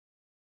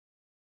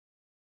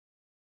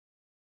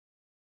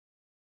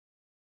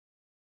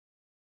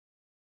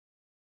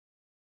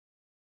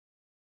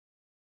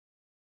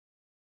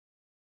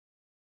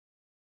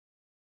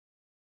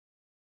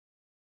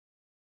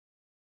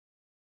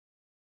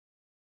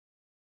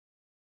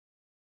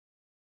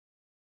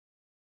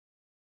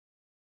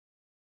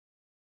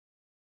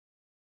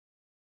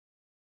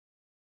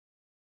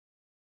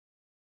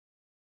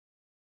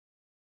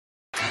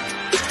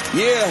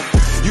Yeah,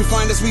 you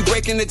find us, we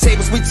breaking the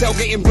tables, we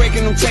tailgating,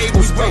 breaking them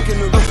tables.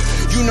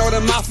 You know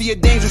the mafia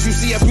dangerous, you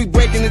see us, we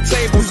breaking the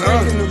tables.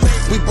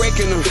 We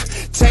breaking them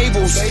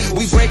tables,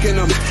 we breaking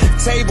them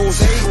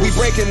tables, we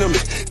breaking them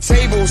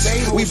tables,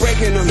 we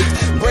breaking them,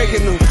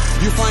 breaking them.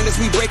 You find us,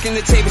 we breaking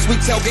the tables, we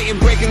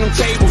tailgating, breaking them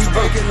tables.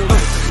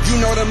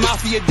 You know the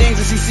mafia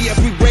dangerous, you see us,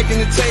 we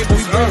breaking the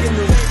tables.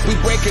 We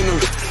breaking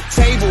them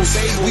tables,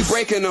 we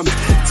breaking them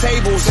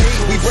tables,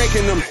 we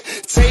breaking them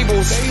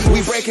tables,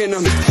 we breaking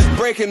them,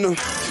 breaking them.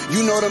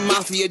 You know the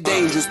mafia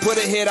dangerous. Put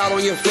a hit out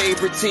on your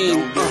favorite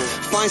team.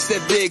 Fine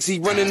Step Diggs, he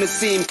running the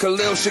seam.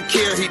 Khalil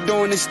Shakir, he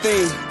doing his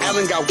thing.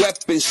 Allen got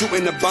weapons,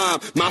 shooting the bomb.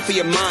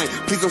 Mafia mine,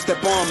 please don't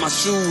step on my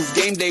shoes.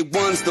 Game day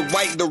ones, the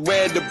white, the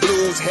red, the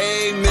blues.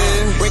 Hey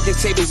man, breaking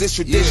tables is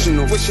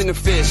traditional. Wishing the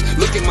fish,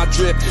 look at my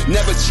drip.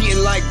 Never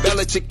cheating like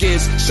Belichick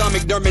is. Sean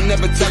McDermott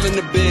never telling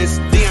the biz.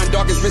 Deion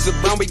Dawkins, Mr.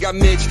 Brown, we got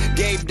Mitch.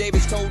 Gabe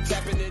Davis, toe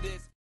tapping it is.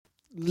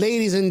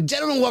 Ladies and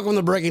gentlemen, welcome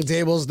to Breaking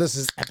Tables. This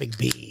is Epic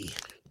B.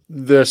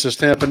 This is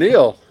Tampa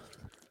Neal.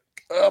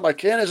 Oh, my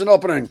can isn't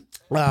opening.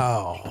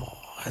 Oh,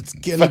 it's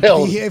going to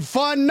be a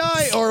fun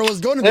night, or it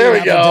was going to be there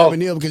an Tampa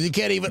Neal because you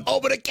can't even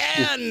open a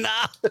can.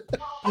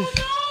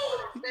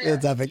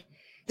 It's epic.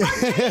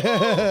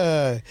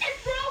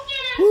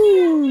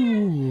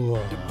 Woo.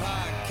 The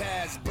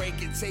podcast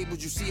breaking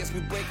tables. You see us,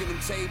 we breaking them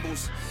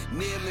tables.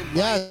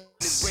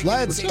 Yes,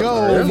 let's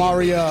go,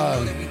 Maria.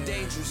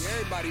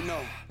 Everybody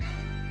know.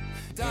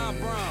 Don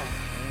Brown.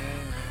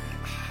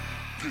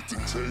 Get the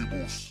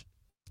tables.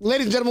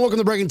 Ladies and gentlemen, welcome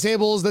to Breaking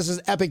Tables. This is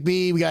Epic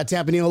B. We got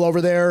Tampa Neal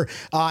over there.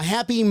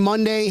 Happy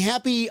Monday.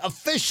 Happy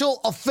official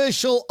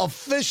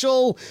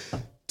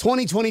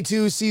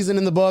 2022 season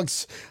in the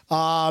books.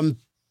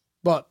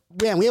 But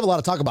man, we have a lot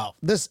to talk about.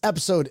 This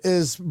episode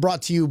is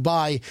brought to you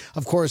by,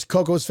 of course,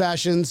 Coco's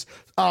Fashions,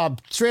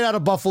 straight out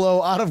of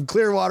Buffalo, out of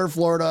Clearwater,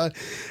 Florida.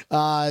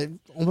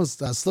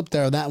 Almost slipped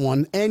there, that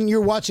one. And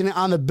you're watching it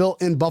on the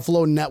Built-in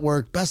Buffalo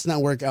Network, best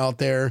network out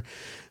there.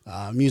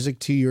 Music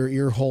to your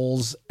ear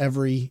holes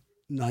every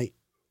night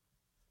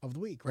of the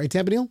week. Right,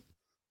 Tampa Neal?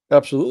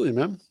 Absolutely,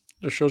 man.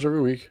 There's shows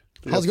every week.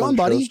 How's it going,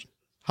 buddy?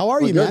 How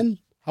are you, man?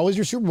 How was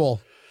your Super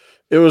Bowl?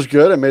 It was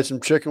good. I made some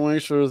chicken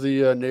wings for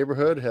the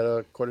neighborhood.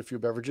 Had quite a few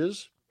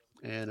beverages,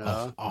 and you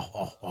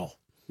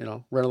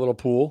know, ran a little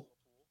pool.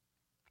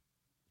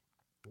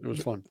 It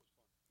was fun.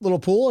 Little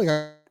pool?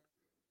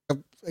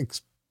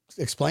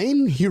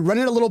 Explain. You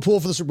rented a little pool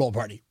for the Super Bowl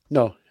party?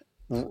 No,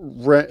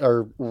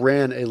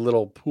 ran a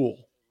little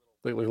pool,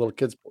 like little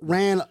kids pool.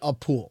 Ran a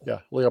pool. Yeah,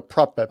 like a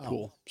prop bet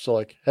pool. So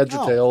like heads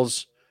or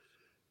tails.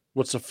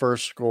 What's the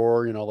first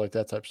score? You know, like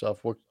that type of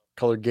stuff. What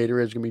color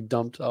Gatorade is gonna be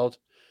dumped out?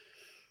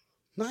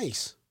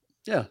 Nice.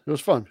 Yeah, it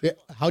was fun. Yeah.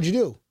 How'd you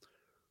do?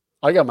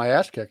 I got my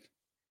ass kicked.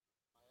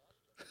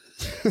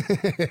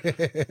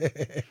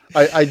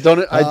 I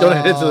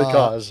donated to the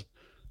cause.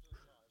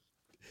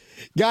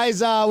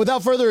 Guys,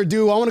 without further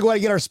ado, I want to go ahead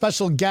and get our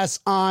special guests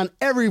on.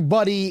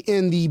 Everybody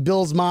in the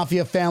Bills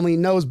Mafia family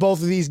knows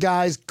both of these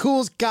guys.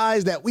 Coolest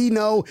guys that we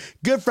know.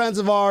 Good friends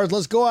of ours.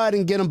 Let's go ahead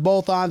and get them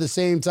both on at the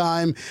same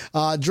time.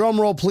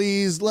 Drum roll,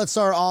 please. Let's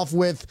start off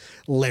with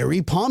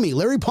Larry Palmy.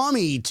 Larry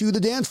Palmy to the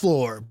dance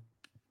floor.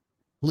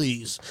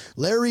 Please.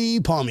 Larry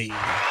Palmy.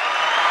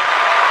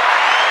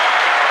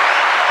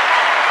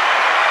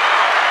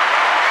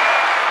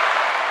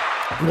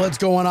 What's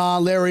going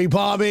on, Larry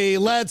Palmy?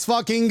 Let's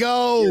fucking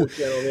go.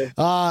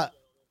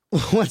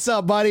 What's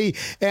up, buddy?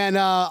 And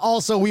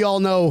also, we all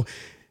know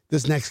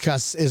this next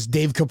cuss is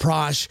Dave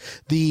Kaprosch,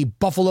 the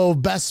Buffalo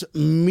best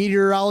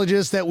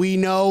meteorologist that we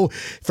know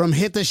from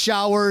Hit the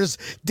Showers.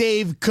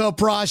 Dave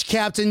Kaprosch,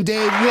 Captain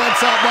Dave.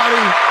 What's up,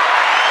 buddy?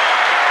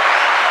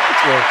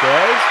 What's up,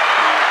 guys?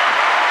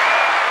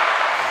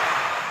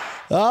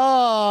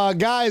 Oh,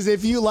 guys,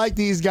 if you like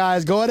these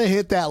guys, go ahead and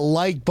hit that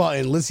like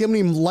button. Let's see how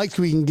many likes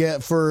we can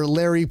get for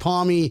Larry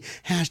Palmy,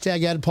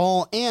 hashtag Ed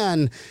Paul,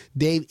 and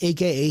Dave,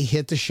 a.k.a.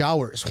 Hit the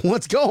Showers.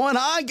 What's going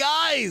on,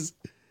 guys?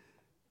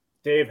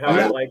 Dave, how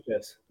do you like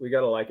this? We got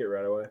to like it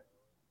right away.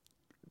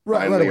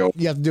 Right away.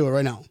 You have to do it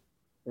right now.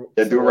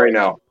 Yeah, do it right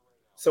now.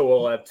 So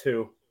we'll have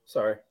 2.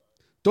 Sorry.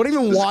 Don't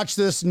even watch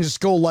this and just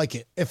go like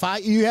it.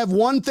 You have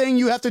one thing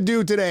you have to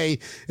do today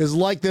is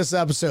like this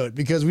episode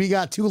because we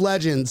got 2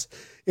 legends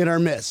in our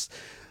midst.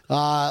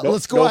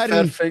 Let's go ahead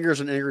and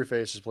fingers and angry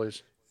faces,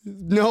 please.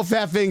 No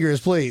fat fingers,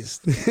 please.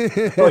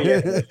 Oh,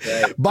 yeah, right.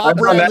 Bob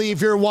Bradley,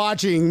 if you're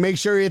watching, make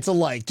sure it's a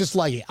like. Just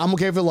like it. I'm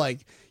okay for like.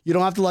 You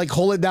don't have to like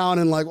hold it down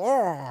and like,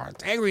 oh,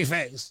 it's angry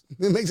face.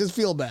 It makes us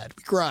feel bad.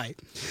 We cry.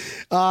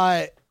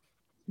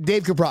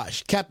 Dave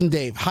Kaprosch, Captain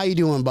Dave, how you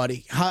doing,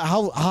 buddy?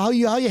 How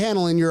you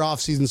handling your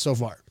off season so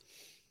far?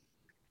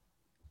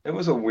 It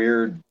was a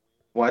weird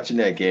watching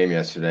that game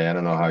yesterday. I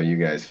don't know how you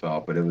guys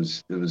felt, but it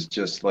was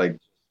just like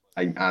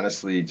I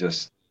honestly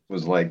just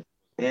was like,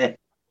 I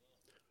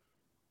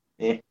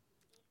don't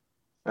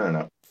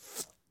know.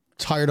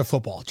 Tired of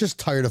football. Just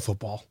tired of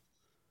football.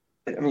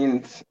 I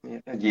mean,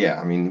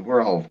 yeah. I mean,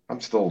 I'm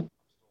still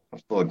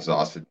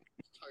exhausted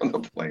from the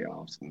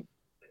playoffs, and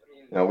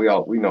you know,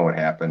 we know what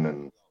happened.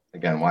 And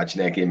again,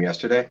 watching that game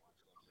yesterday,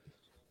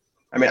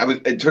 I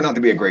mean, it turned out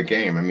to be a great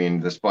game. I mean,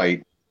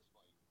 despite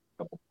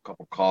a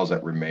couple calls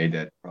that were made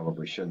that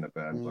probably shouldn't have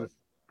been, but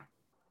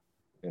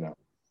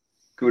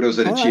kudos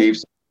to the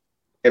Chiefs.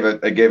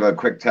 I gave a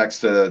quick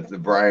text to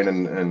Brian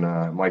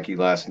and Mikey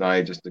last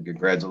night just to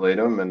congratulate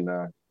them.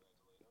 And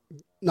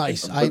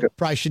nice. I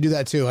probably should do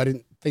that too. I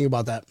didn't think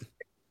about that.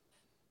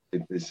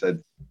 They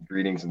said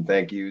greetings and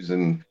thank yous,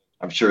 and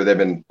I'm sure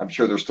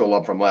they're still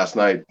up from last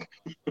night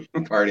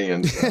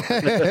partying.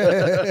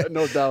 So.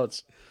 No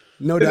doubts.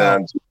 No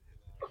doubt.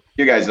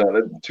 You guys know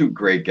they're two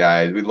great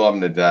guys. We love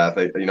them to death.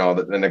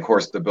 And of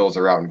course the Bills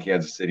are out in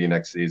Kansas City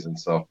next season,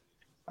 so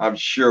I'm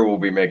sure we'll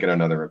be making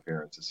another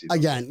appearance this season.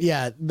 Again,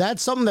 yeah,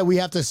 that's something that we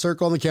have to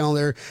circle on the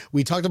calendar.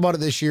 We talked about it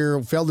this year,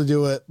 failed to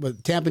do it,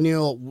 but Tampa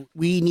Neal,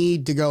 we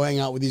need to go hang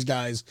out with these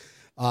guys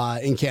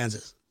in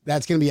Kansas.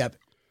 That's going to be epic.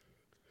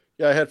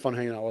 Yeah, I had fun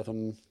hanging out with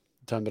them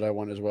the time that I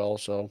went as well,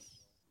 so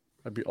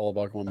I'd be all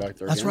about going back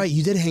there. That's again. right.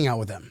 You did hang out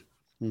with them.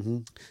 Mm-hmm.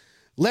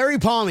 Larry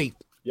Palmy.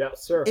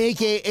 Yes, sir.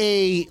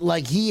 AKA,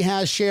 like, he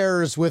has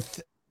shares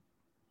with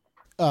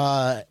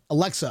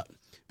Alexa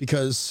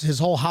because his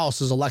whole house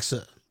is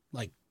Alexa.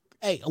 Like,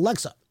 hey,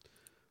 Alexa,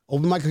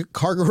 open my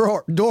car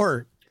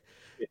door,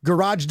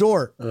 garage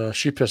door.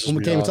 She pisses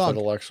me off at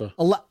Alexa.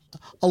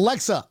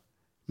 Alexa,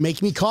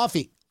 make me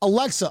coffee.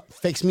 Alexa,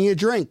 fix me a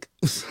drink.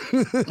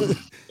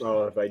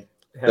 Oh, if I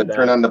had that.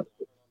 Turn on the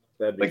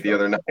Like the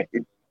other night.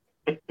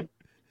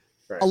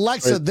 Right.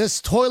 Alexa,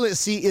 this toilet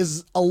seat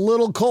is a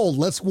little cold.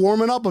 Let's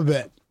warm it up a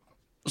bit.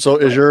 So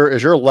is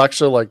your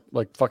Alexa like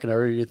fucking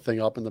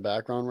everything up in the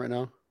background right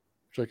now?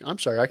 She's like, I'm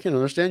sorry, I can't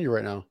understand you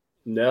right now.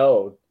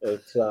 No,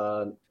 it's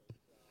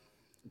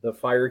the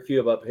fire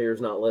cube up here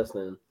is not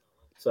listening,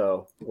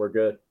 so we're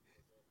good.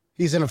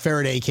 He's in a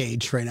Faraday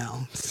cage right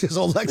now. His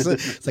Alexa,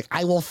 it's like,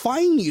 I will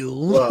find you,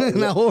 Well,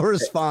 and I will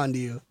respond to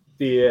you.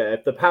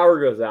 If the power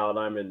goes out,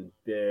 I'm in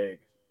big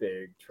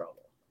trouble.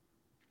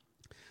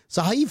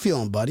 So how you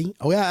feeling, buddy?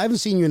 Oh yeah, I haven't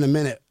seen you in a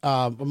minute.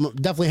 I'm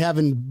definitely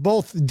having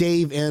both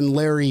Dave and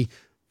Larry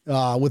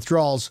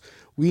withdrawals.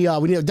 We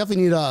definitely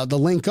need the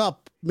link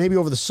up maybe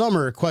over the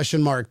summer ?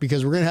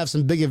 Because we're gonna have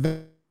some big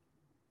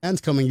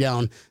events coming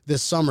down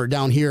this summer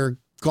down here,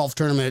 golf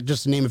tournament,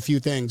 just to name a few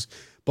things.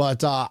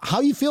 But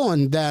how you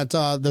feeling that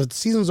the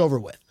season's over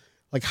with?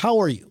 Like, how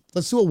are you?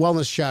 Let's do a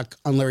wellness check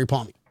on Larry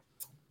Palmy.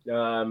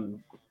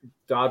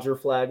 Dodger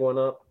flag went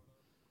up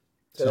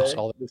today,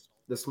 Solid.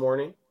 this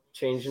morning.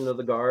 Changed into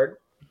the guard.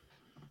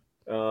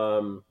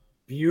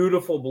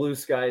 Beautiful blue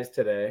skies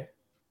today.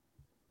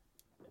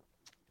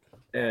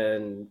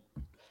 And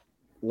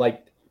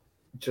like,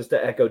 just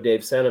to echo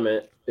Dave's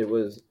sentiment, it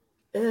was,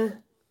 of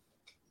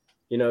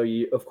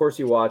course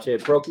you watch it.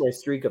 It broke my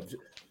streak of,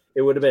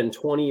 it would have been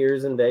 20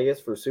 years in Vegas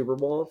for Super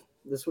Bowl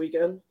this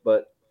weekend,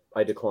 but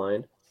I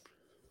declined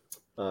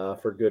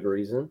for good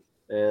reason.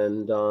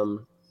 And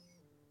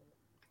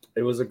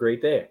it was a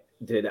great day.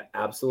 Did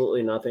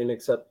absolutely nothing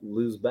except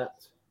lose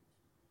bets.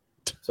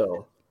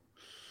 So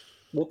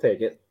we'll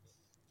take it.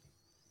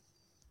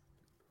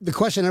 The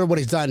question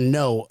everybody's dying to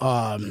know,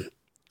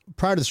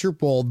 prior to the Super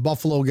Bowl,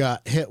 Buffalo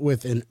got hit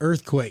with an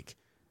earthquake.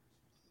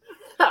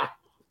 I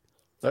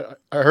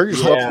heard you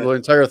slept through the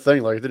entire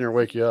thing, like it didn't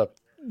wake you up.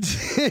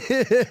 That's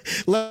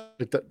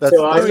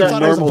So I a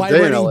normal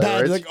day in vibrating LA,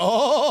 bed. right? Like,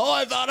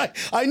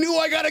 I knew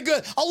I got a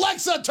good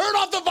Alexa, turn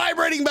off the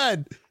vibrating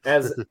bed.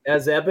 As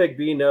Epic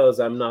B knows,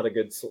 I'm not a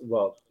good.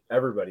 Well,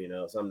 everybody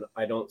knows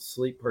I don't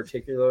sleep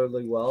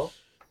particularly well,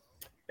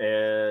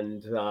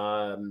 and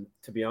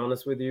to be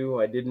honest with you,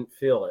 I didn't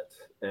feel it.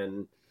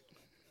 And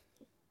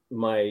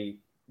my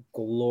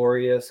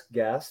glorious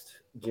guest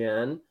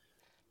Jen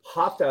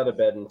hopped out of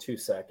bed in 2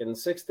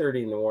 seconds.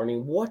 6:30 in the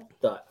morning. What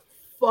the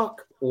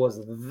fuck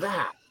was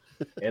that?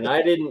 And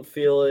I didn't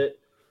feel it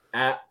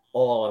at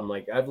all. I'm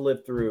like, I've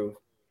lived through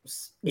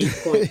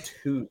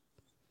 8.2,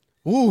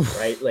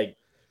 right? Like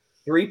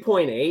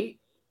 3.8,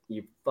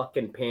 you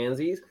fucking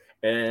pansies.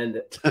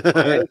 And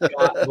I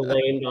got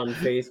blamed on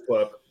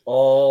Facebook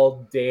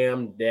all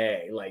damn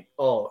day. Like,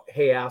 oh,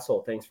 hey,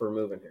 asshole, thanks for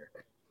moving here.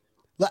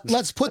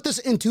 Let's put this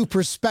into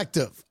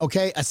perspective,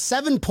 okay? A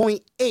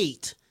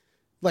 7.8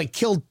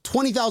 killed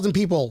 20,000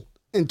 people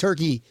in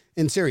Turkey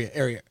and Syria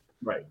area.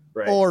 Right.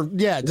 Or,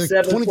 yeah,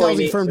 20,000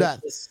 confirmed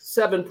death.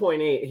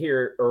 7.8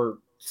 here, or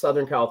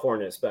Southern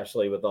California,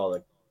 especially with all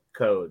the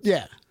codes.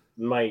 Yeah.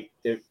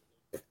 It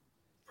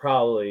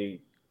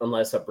probably,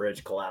 unless a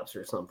bridge collapsed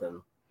or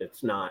something,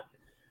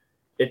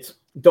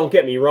 don't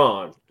get me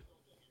wrong,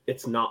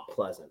 it's not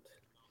pleasant,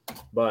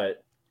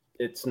 but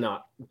it's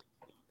not.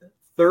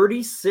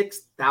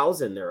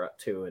 36,000 they're up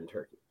to in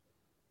Turkey.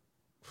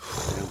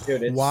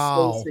 Dude, it's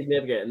so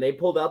significant. And they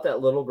pulled out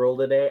that little girl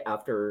today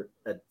after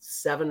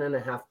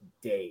 7.5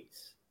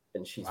 days,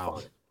 and she's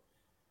fine.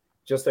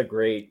 Just a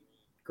great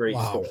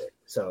story.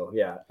 So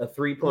yeah, a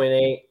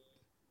 3.8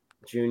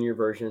 junior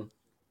version.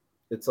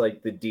 It's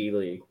like the D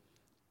League.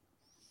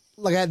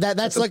 Like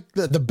that's like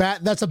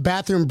that's a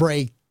bathroom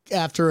break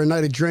after a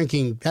night of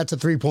drinking. That's a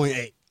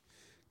 3.8.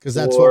 because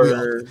that's what we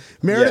all.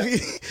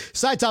 Meredith,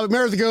 side topic.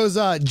 Meredith goes,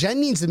 Jen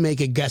needs to make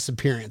a guest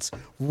appearance,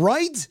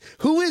 right?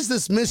 Who is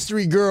this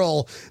mystery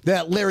girl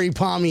that Larry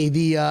Palmy,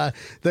 the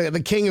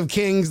king of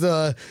kings,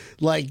 the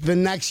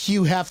next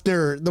Hugh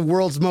Hefner, the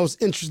world's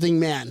most interesting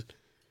man?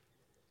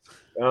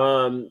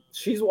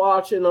 She's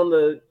watching on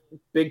the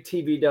big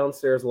TV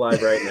downstairs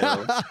live right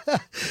now.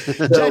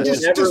 Jen,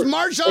 just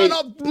march on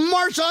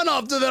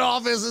up to that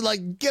office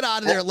and get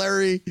out of there,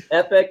 Larry.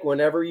 Epic,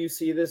 whenever you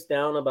see this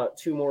down about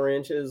 2 more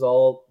inches,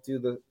 I'll do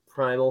the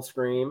primal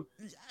scream.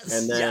 Yes,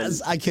 and then,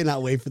 yes, I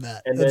cannot wait for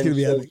that. And That's then gonna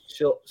be epic.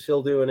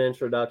 she'll do an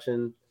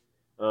introduction.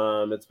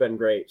 It's been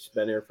great. She's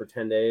been here for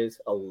 10 days,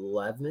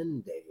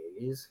 11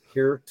 days,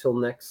 here till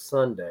next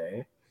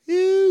Sunday.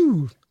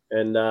 Ew.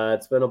 And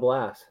it's been a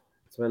blast.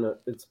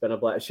 It's been a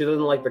blast. She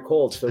doesn't like the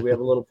cold, so we have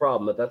a little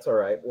problem, but that's all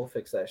right. We'll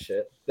fix that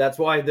shit. That's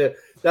why I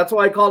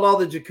called all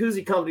the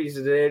jacuzzi companies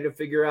today to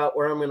figure out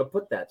where I'm going to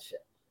put that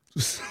shit.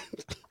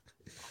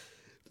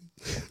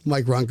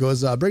 Mike Runt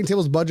goes, Breaking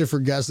Table's budget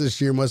for guests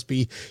this year must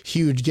be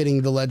huge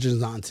getting the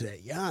legends on today.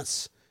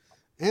 Yes,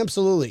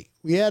 absolutely.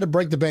 We had to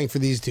break the bank for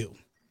these two.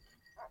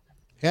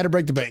 Had to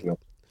break the bank.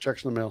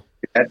 Checks in the mail.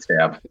 That's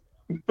tab.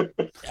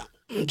 Yeah,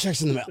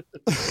 checks in the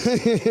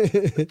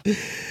mail.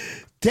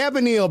 Tab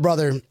and Neil,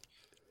 brother.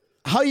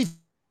 How you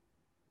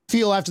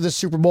feel after the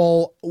Super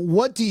Bowl?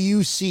 What do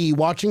you see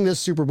watching this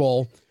Super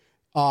Bowl?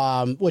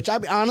 Which I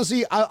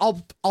honestly,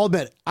 I'll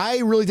admit, I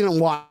really didn't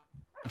watch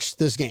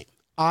this game.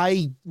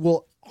 I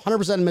will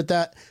 100% admit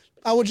that.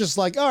 I was just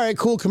all right,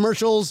 cool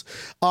commercials.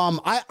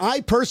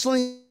 I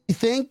personally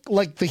think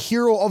the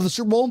hero of the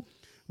Super Bowl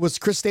was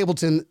Chris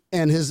Stapleton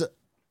and his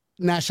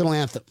national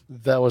anthem.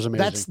 That was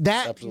amazing.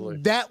 Absolutely.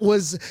 That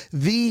was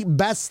the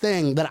best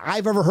thing that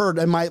I've ever heard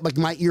in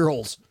my ear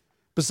holes.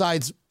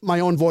 Besides my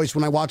own voice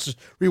when I rewatch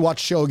the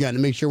show again to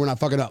make sure we're not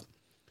fucking up.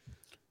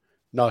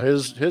 No,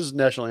 his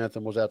national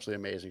anthem was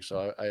absolutely amazing.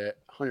 So I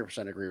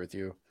 100% agree with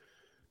you.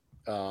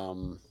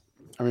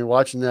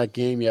 Watching that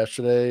game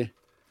yesterday,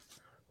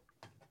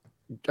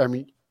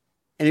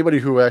 anybody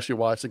who actually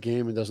watched the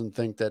game and doesn't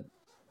think that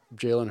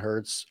Jalen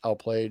Hurts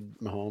outplayed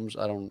Mahomes,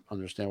 I don't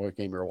understand what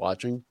game you're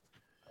watching.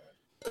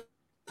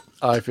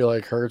 I feel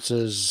like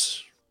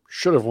Hurts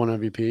should have won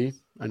MVP.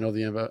 I know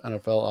the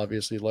NFL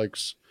obviously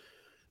likes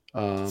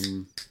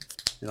Mahomes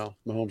a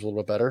little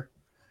bit better,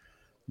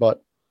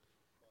 but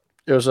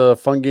it was a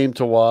fun game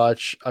to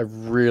watch. I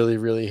really,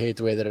 really hate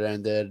the way that it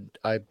ended.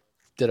 I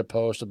did a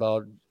post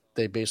about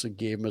they basically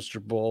gave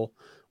Mr. Bull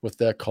with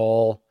that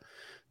call.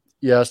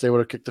 Yes, they would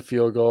have kicked the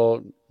field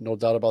goal, no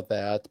doubt about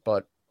that,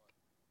 but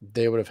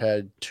they would have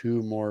had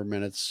 2 more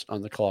minutes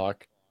on the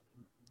clock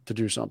to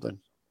do something.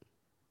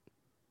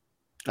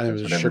 And it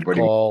was a shit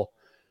call.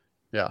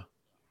 Yeah.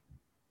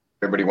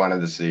 Everybody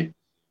wanted to see.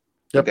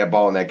 Yep. Put that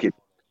ball in that kid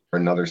for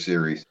another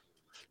series.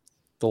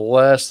 The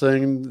last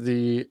thing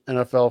the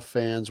NFL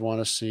fans want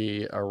to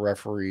see are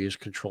referees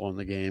controlling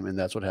the game, and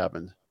that's what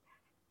happened.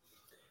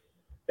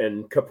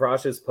 And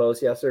Kaprash's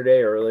post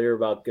earlier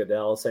about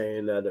Goodell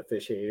saying that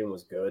officiating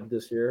was good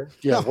this year.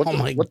 Yeah, what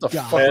the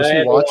fuck was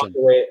he watching?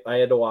 I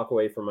had to walk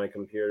away from my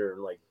computer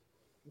and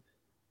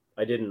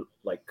I didn't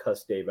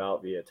cuss Dave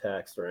out via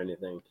text or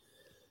anything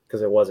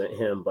because it wasn't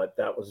him, but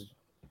that was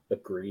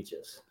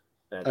egregious.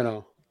 I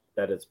know.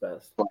 At its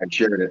best. I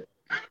shared it.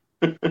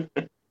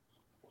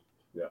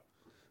 Yeah.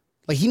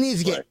 He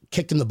needs to get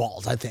kicked in the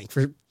balls, I think,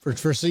 for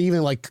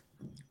even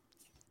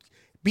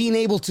being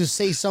able to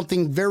say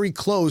something very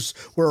close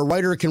where a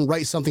writer can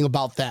write something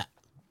about that.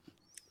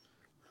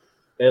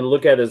 And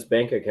look at his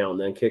bank account and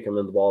then kick him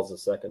in the balls a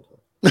second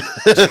time.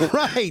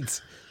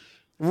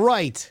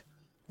 Right.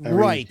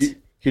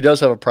 He does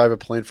have a private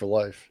plane for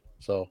life.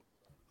 So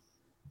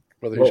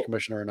whether he's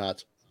commissioner or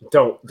not.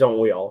 Don't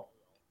we all?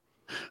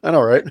 I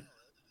know, right?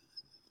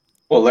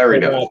 Well, Larry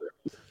does.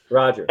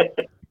 Roger.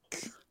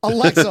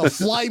 Alexa,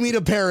 fly me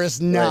to Paris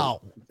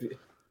now. Right.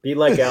 Be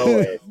like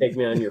Elway. Take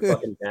me on your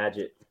fucking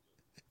gadget.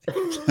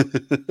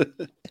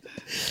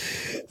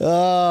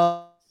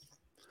 So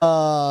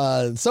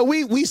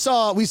we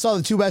saw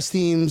the 2 best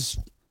teams,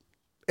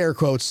 air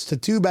quotes, the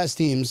 2 best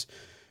teams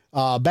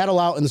battle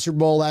out in the Super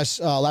Bowl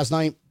last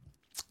night,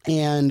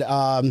 and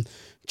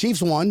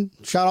Chiefs won.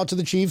 Shout out to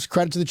the Chiefs.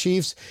 Credit to the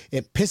Chiefs.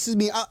 It pisses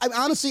me. I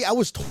honestly, I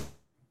was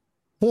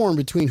torn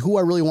between who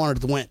I really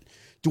wanted to win.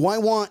 Do I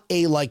want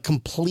a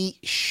complete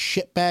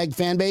shitbag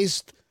fan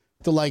base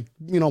to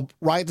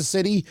riot the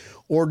city,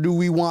 or do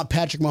we want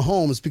Patrick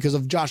Mahomes because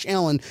of Josh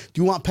Allen?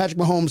 Do you want Patrick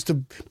Mahomes to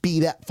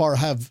be that far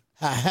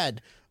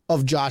ahead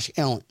of Josh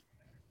Allen?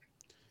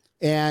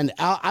 And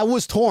I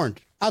was torn.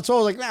 That's why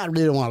I was I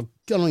really I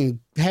don't even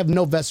have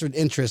no vested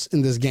interest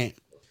in this game.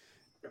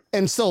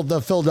 And still, the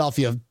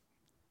Philadelphia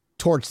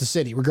torched the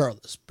city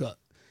regardless. But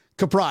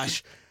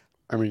Kaprash,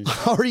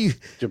 how are you? Do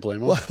you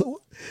blame him?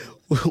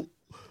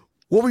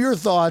 What were your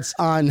thoughts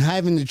on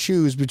having to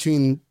choose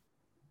between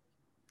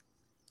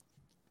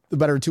the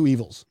better 2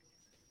 evils?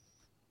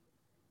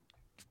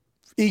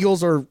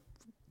 Eagles or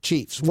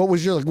Chiefs? What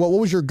was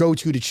your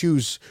go-to to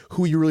choose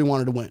who you really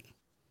wanted to win?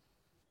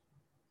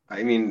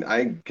 I mean,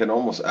 I can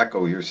almost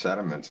echo your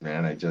sentiments,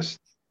 man. As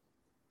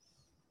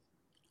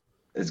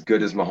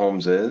good as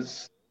Mahomes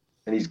is,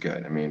 and he's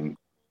good. I mean,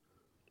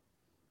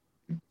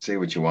 say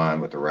what you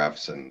want with the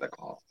refs and the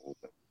call.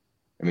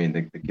 I mean,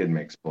 the kid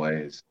makes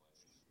plays.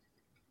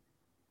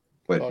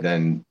 But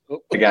then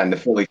again, the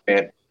Philly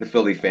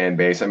fan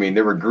base. I mean,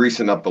 they were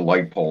greasing up the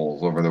light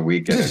poles over the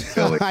weekend in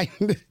Philly. Right.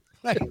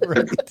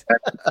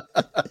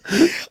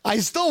 I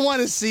still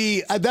want to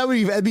see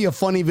that'd be a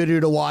funny video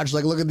to watch.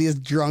 Like, look at these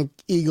drunk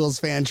Eagles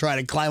fan trying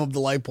to climb up the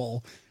light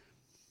pole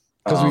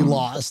because we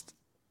lost.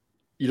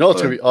 You know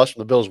it's gonna be us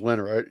when the Bills win,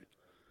 right?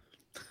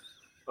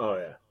 Oh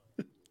yeah.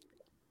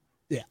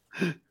 Yeah.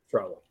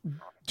 Trouble.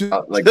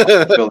 Like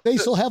They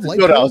still have light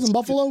poles in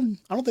Buffalo?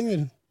 I don't think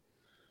they.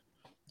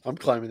 I'm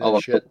climbing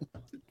that shit.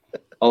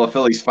 All the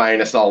Philly's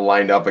finest all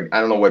lined up. I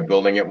don't know what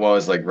building it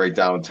was, like right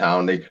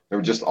downtown. They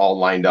were just all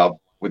lined up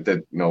with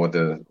the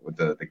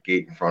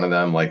gate in front of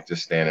them, like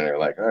just standing there,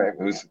 like, all right,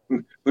 who's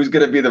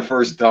gonna be the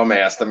first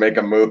dumbass to make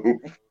a move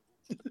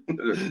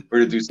or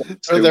to do something?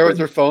 They're there with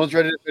their phones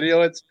ready to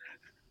video it.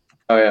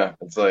 Oh yeah,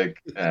 it's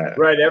like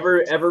right.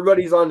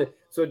 Everybody's on.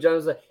 So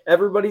John's like,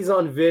 everybody's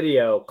on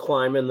video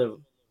climbing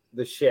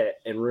the shit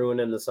and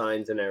ruining the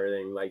signs and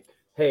everything. Like,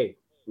 hey,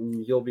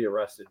 you'll be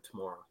arrested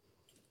tomorrow.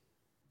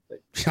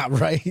 Like, yeah,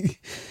 right.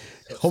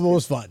 Homo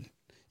was fun.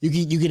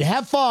 You can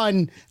have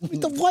fun.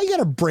 Why you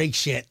gotta break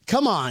shit?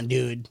 Come on,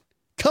 dude.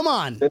 Come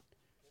on. Flip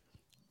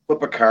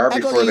a car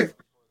before they.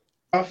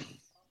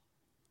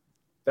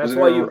 That's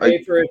why you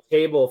pay for a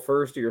table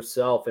first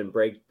yourself and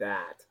break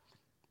that,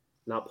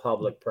 not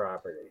public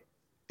property.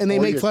 And they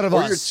make fun of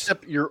us. You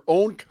tip your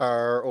own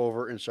car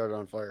over and start it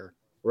on fire.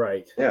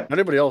 Right. Yeah. Not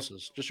anybody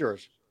else's, just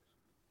yours.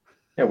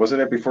 Yeah,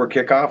 wasn't it before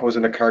kickoff?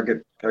 Wasn't a car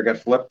got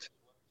flipped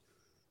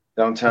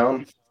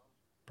downtown?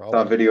 Probably.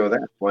 Saw a video of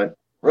that. What?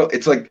 Well,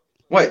 it's like,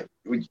 what?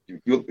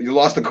 You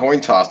lost the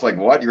coin toss. Like,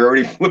 what? You're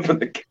already flipping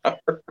the car.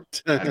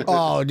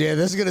 Oh, dude,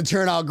 this is gonna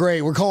turn out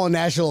great. We're calling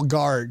National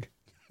Guard.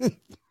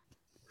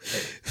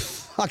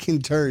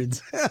 Fucking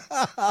turds.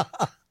 I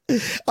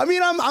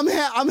mean,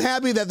 I'm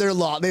happy that they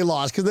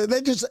lost because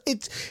they just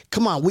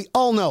come on. We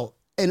all know,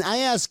 and I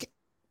ask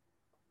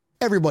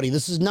everybody.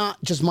 This is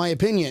not just my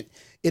opinion.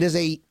 It is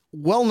a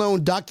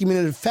well-known,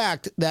 documented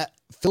fact that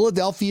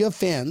Philadelphia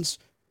fans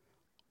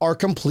are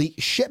complete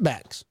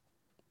shitbags.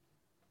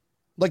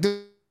 Like,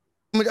 I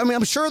mean,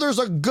 I'm sure there's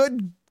a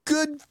good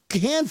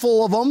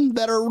handful of them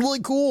that are really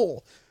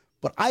cool,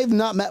 but I've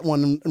not met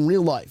one in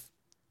real life.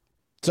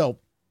 So,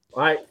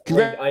 I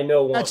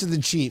know one. That's the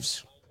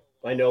Chiefs.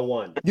 I know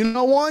one. You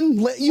know one?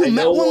 You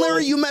met one,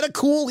 Larry? You met a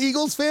cool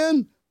Eagles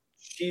fan?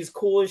 She's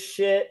cool as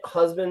shit.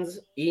 Husband's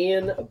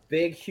Ian, a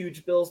big,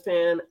 huge Bills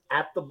fan,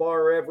 at the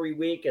bar every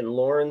week, and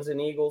Lauren's an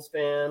Eagles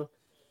fan.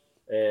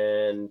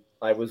 And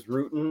I was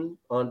rooting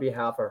on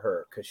behalf of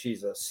her because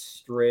she's a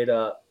straight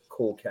up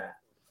cool cat.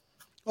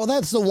 Oh,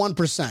 that's the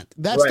 1%.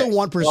 That's right. the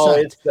 1%. Oh,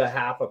 it's the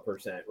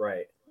 0.5%,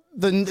 right?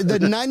 The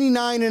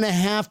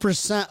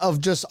 99.5% of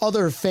just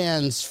other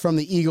fans from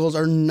the Eagles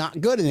are not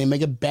good, and they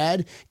make a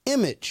bad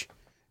image.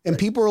 And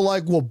people are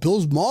like, well,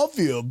 Bills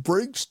Mafia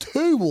breaks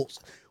tables.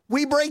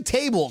 We break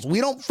tables.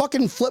 We don't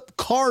fucking flip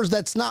cars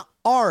that's not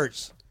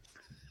ours.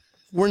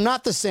 We're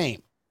not the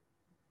same.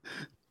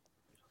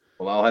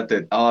 Well, I'll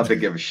have to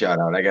give a shout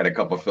out. I got a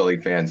couple of Philly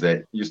fans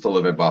that used to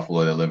live in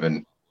Buffalo. They live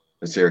in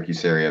the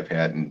Syracuse area,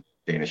 Pat and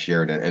Dana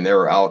Sheridan, and they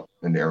were out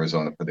in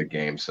Arizona for the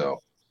game.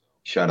 So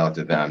shout out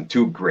to them.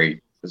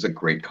 It's a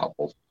great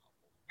couple.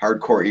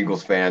 Hardcore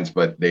Eagles fans,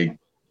 but they're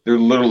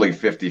literally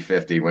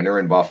 50-50. When they're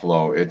in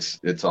Buffalo,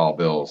 it's all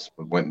Bills.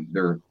 But when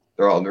they're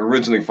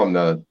originally from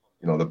the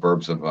the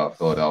burbs of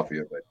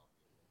Philadelphia, but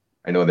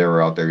I know they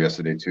were out there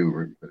yesterday too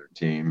rooting for their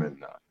team,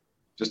 and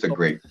just a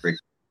great.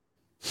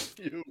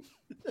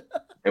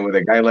 And with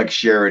a guy like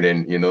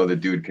Sheridan, the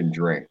dude can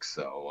drink.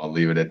 So I'll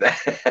leave it at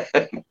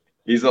that.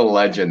 He's a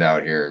legend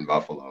out here in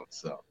Buffalo.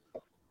 So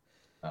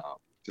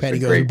Patty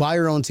goes, buy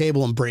your own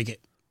table and break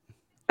it.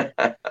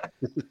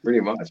 Pretty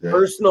much. Right?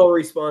 Personal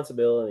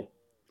responsibility.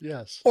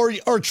 Yes.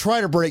 Or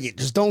try to break it.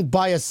 Just don't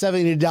buy a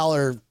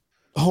 $70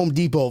 Home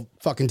Depot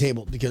fucking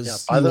table because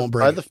you won't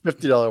break it. Buy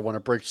the $50 one.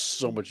 It breaks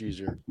so much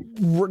easier.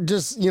 We're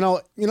just, you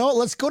know what?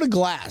 Let's go to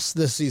glass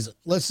this season.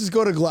 Let's just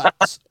go to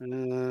glass.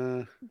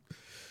 That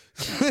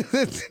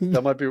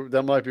might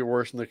be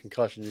worse than the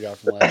concussion you got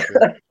from last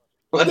year.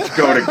 Let's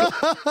go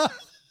to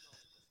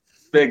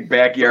big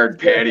backyard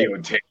patio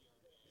table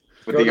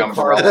with the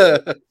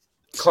umbrella.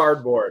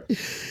 Cardboard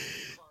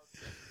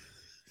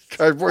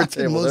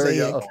table. There we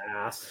go.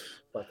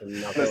 Fucking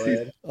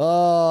knucklehead.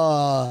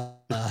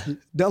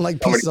 Don't like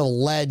pieces of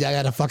lead I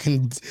gotta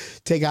fucking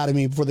take out of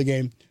me before the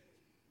game.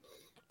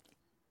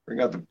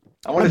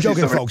 I'm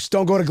joking, folks.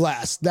 Don't go to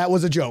glass. That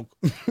was a joke.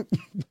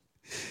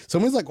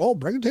 Somebody's like, "Oh,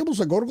 break the table,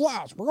 so go to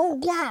glass. We're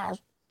going to glass."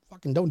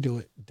 Fucking don't do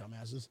it,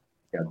 dumbasses.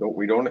 Yeah,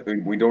 we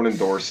don't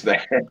endorse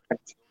that.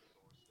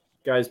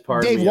 Guys,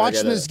 pardon Dave, me.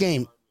 watching this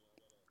game.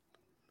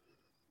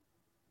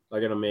 I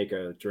gotta make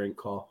a drink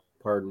call.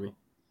 Pardon me.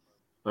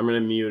 I'm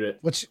gonna mute it.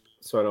 Which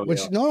so I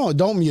don't. No,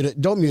 don't mute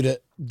it. Don't mute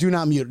it. Do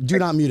not mute it. Do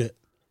not mute it.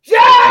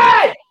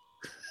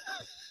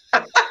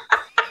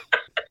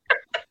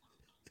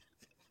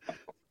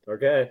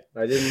 Okay,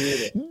 I didn't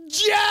need it.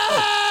 Jen!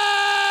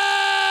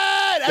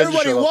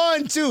 Everybody, shut up.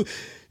 1, 2.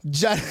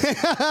 Jen.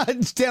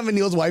 Damn it,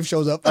 Neil's wife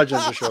shows up. I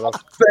just showed up.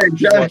 Say,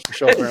 Jen, Watch the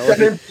show, apparently.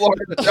 Jen in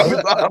Florida shows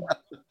up.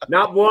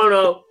 Not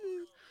bueno.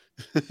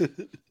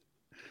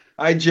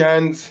 Hi,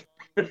 Jens.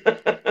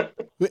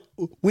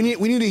 We need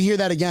to hear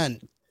that again,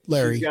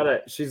 Larry.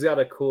 She's got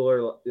a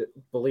cooler.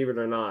 Believe it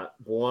or not,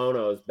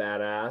 Buono is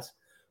badass,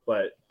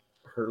 but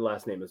her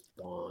last name is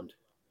Bond.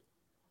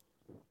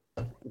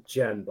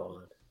 Jen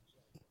Bond.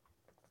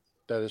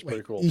 That is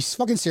pretty cool. You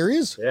fucking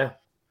serious? Yeah,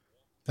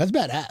 That's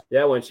badass.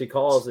 yeah. When she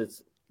calls,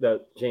 it's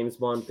the James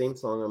Bond theme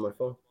song on my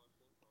phone.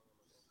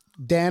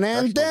 Dan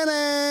and Excellent.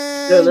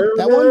 Dan.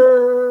 That one.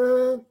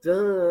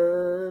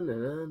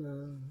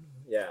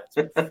 Yeah,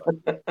 it's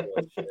fucking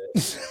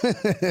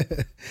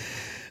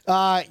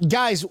bullshit.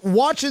 Guys,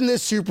 watching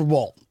this Super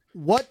Bowl,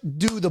 what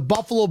do the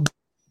Buffalo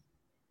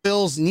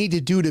Bills need to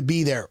do to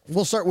be there?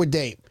 We'll start with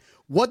Dave.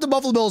 What the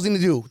Buffalo Bills need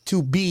to do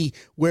to be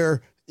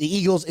where the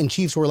Eagles and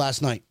Chiefs were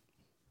last night?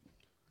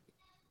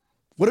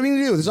 What do we need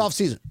to do this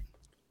offseason?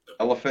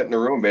 Elephant in the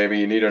room, baby.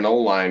 You need an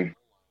O-line.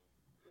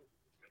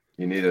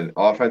 You need an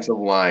offensive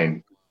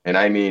line. And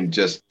I mean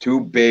just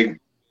two big,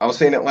 I was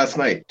saying it last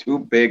night, two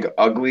big,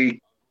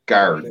 ugly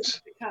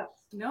guards.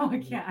 No, I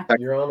can't.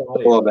 You're on All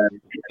of audio. that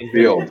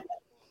field.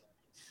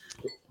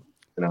 You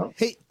know?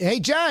 Hey,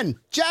 John,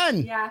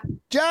 Yeah.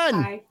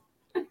 John, Hi.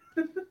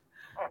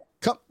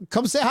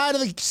 come say hi to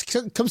the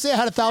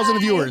 1,000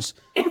 viewers.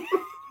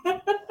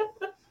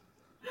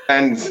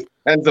 Tens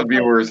of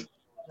viewers.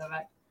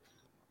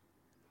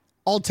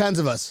 All 10s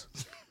of us.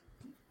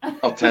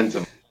 Oh, tens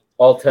of.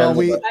 All 10.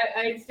 we-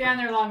 I'd stand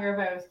there longer if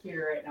I was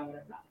cuter right now, but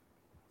I'm not.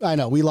 I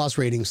know we lost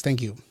ratings.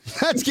 Thank you.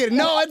 That's kidding.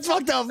 No, it's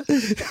fucked up.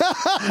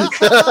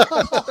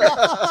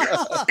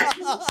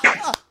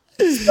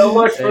 So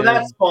much for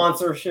that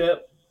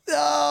sponsorship.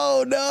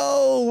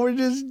 No, we're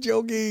just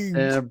joking.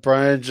 And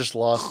Brian just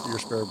lost your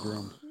spare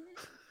broom.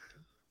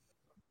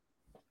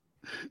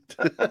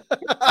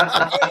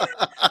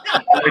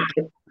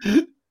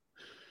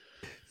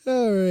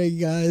 All right,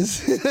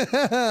 guys.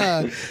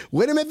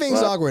 Way to make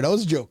things awkward. That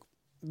was a joke.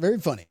 Very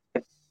funny.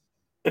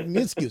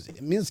 Me excuse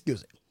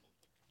it.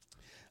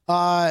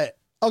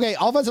 Okay,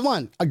 offensive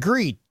line.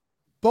 Agreed.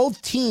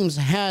 Both teams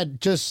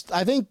had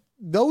I think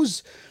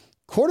those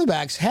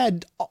quarterbacks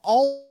had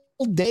all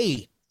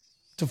day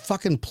to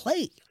fucking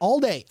play. All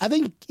day. I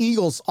think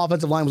Eagles'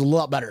 offensive line was a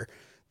lot better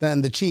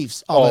than the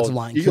Chiefs' offensive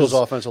line. Eagles'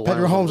 'cause offensive line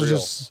Patrick Mahomes was unreal.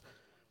 just.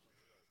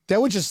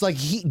 That was just like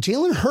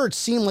Jalen Hurts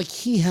seemed like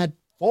he had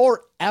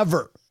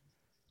forever.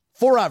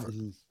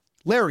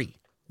 Larry,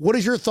 what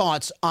is your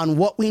thoughts on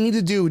what we need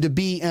to do to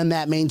be in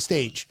that main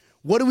stage?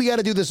 What do we got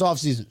to do this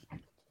offseason?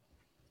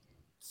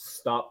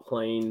 Stop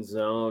playing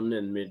zone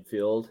in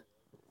midfield.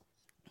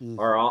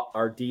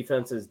 Our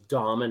defense is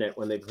dominant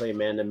when they play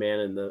man to man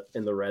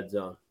in the red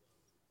zone.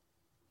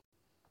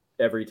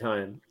 Every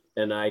time.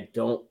 And I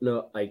don't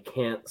know, I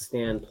can't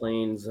stand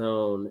playing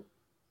zone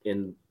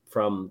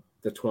from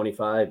the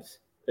 25s.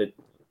 It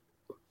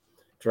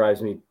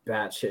drives me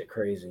batshit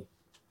crazy.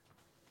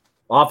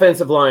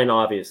 Offensive line,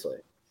 obviously.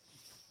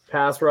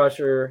 Pass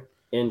rusher,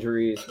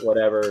 injuries,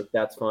 whatever,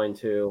 that's fine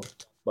too.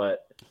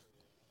 But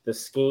the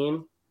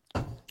scheme,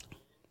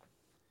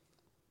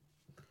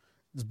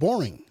 It's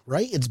boring,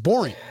 right? It's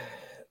boring.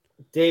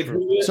 Dave,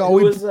 who So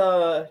was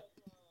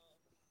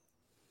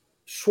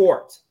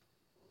Schwartz?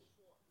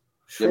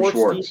 Jim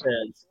Schwartz.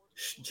 Defense.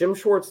 Jim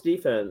Schwartz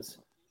defense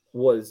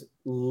was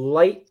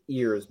light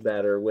years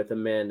better with a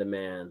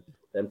man-to-man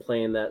than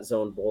playing that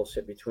zone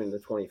bullshit between the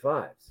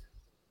 25s.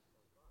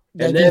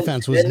 That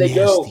defense was they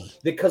go nasty.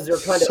 because they're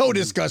kind of So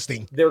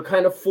disgusting. They're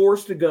kind of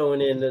forced to go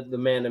into the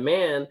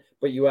man-to-man,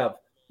 but you have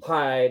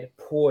Hyde,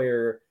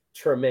 Poyer,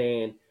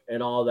 Tremaine,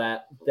 and all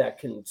that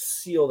can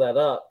seal that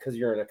up because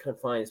you're in a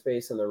confined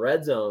space in the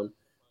red zone.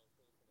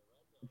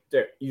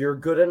 You're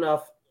good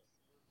enough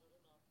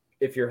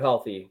if you're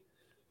healthy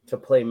to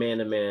play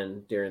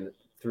man-to-man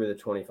through the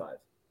 25.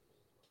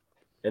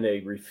 And they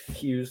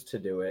refuse to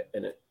do it,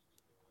 and it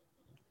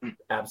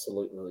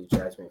absolutely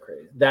drives me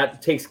crazy.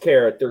 That takes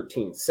care of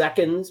 13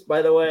 seconds,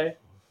 by the way,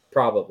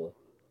 probably.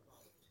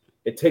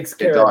 It takes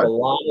care of a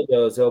lot of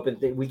those open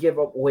things. We give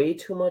up way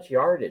too much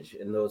yardage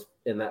in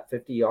that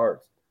 50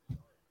 yards.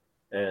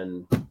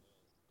 And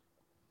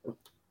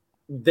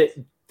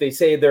they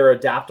say they're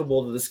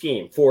adaptable to the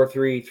scheme.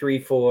 4-3,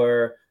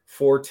 3-4,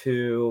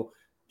 4-2,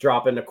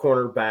 dropping a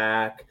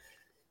cornerback.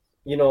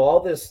 You know, all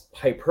this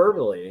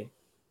hyperbole.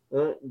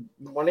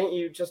 Why don't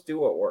you just do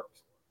what works?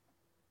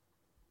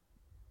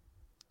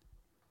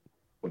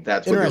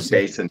 That's what you're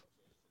basing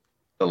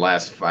the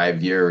last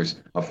 5 years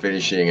of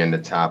finishing in the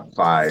top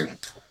 5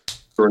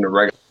 during the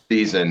regular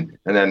season.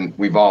 And then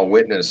we've all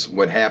witnessed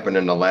what happened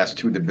in the last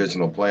 2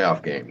 divisional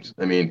playoff games.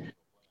 I mean,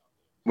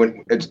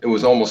 when it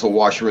was almost a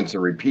wash, rinse,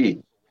 and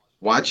repeat.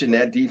 Watching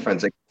that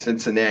defense like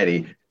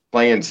Cincinnati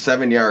playing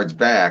 7 yards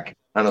back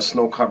on a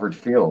snow-covered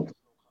field,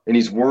 and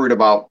he's worried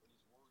about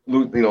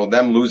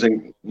them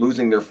losing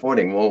their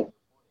footing. Well,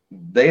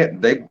 they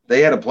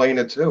had a play in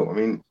it too. I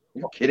mean,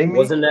 You kidding me?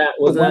 Wasn't that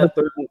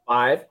 3rd and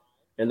 5,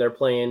 and they're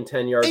playing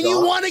 10 yards And you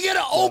off? want to get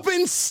an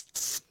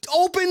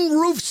open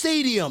roof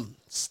stadium.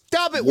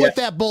 Stop it Yeah. with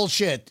that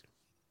bullshit.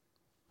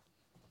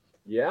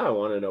 Yeah, I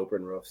want an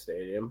open roof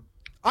stadium.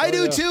 I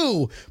do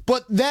too.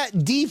 But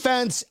that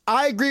defense,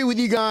 I agree with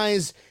you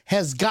guys,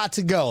 has got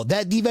to go.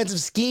 That defensive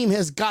scheme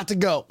has got to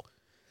go.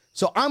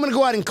 So I'm going to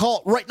go ahead and call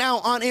it right now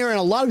on air, and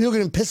a lot of people are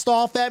getting pissed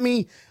off at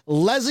me.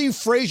 Leslie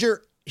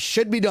Frazier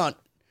should be done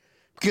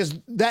because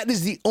that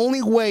is the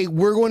only way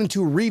we're going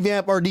to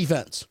revamp our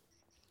defense.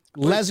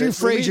 Leslie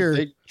Frazier.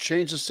 They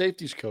changed the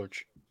safeties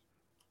coach.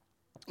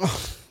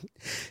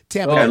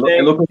 Tampa. Oh,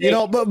 Hey, look, You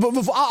know, but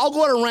before, I'll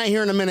go on a rant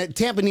here in a minute.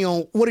 Tampa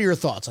Neal, what are your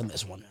thoughts on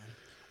this one, man?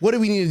 What do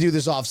we need to do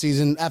this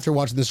offseason after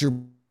watching the Super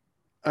Bowl?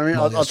 I mean,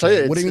 I'll tell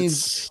you, What do you need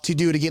it's to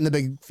do to get in the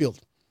big field?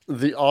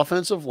 the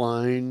offensive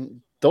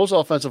line. Those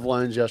offensive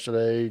lines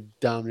yesterday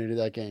dominated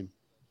that game,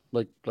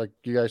 like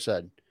you guys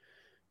said.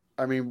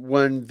 I mean,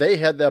 when they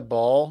had that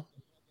ball,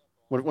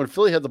 when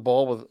Philly had the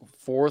ball with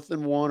 4th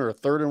and 1 or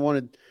 3rd and 1,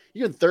 and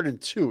even 3rd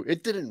and 2,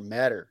 it didn't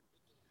matter.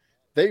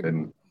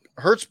 and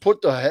Hurts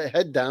put the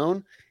head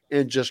down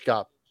and just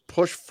got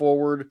pushed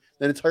forward.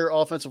 That entire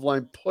offensive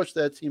line pushed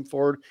that team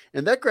forward,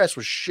 and that grass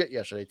was shit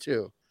yesterday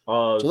too.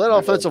 So that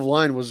offensive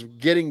line was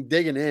digging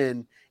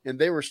in, and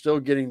they were still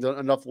getting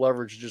enough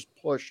leverage to just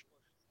push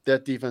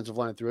that defensive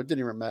line through. It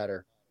didn't even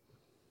matter.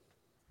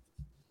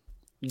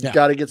 Yeah.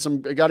 Got to get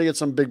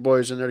some big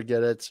boys in there to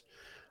get it.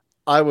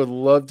 I would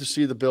love to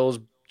see the Bills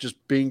just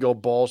bingo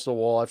balls to the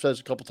wall. I've said this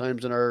a couple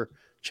times in our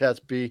chats.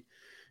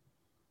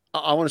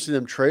 I want to see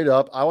them trade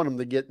up. I want them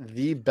to get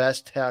the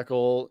best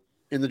tackle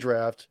in the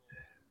draft,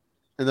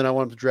 and then I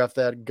want them to draft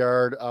that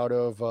guard out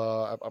of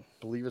I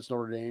believe it's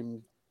Notre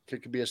Dame.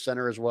 It could be a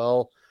center as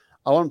well.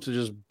 I want them to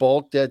just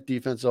bulk that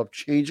defense up,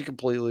 change it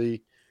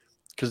completely,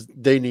 because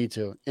they need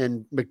to.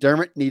 And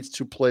McDermott needs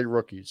to play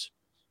rookies.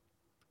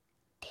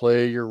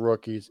 Play your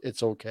rookies.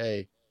 It's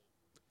okay.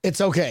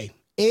 It's okay.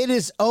 It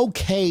is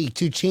okay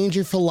to change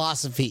your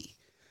philosophy.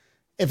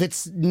 If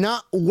it's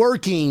not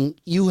working,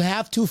 you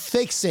have to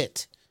fix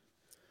it.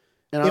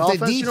 And If on the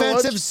offense, you know what?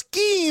 defensive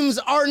schemes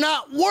are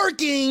not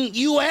working,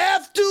 you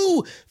have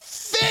to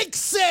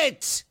fix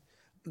it.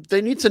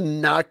 They need to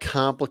not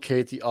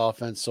complicate the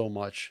offense so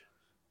much.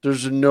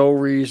 There's no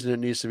reason it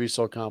needs to be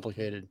so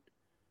complicated.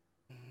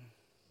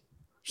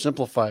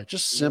 Simplify it.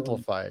 Just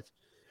simplify it.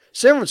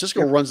 San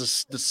Francisco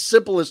runs the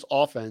simplest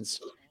offense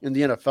in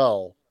the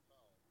NFL,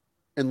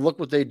 and look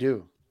what they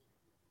do.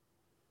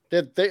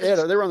 They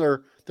run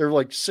their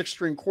like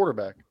 6th-string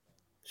quarterback.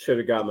 Should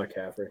have got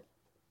McCaffrey.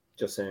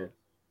 Just saying.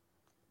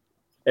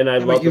 And I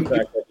Yeah, love but you- the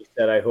fact that you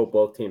said I hope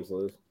both teams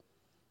lose.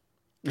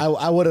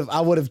 I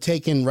would have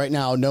taken right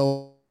now,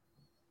 knowing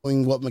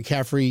what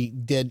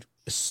McCaffrey did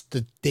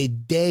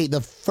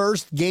the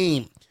first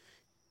game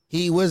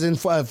he was in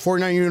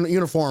 49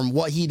 uniform.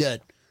 What he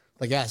did,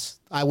 like yes,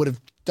 I would have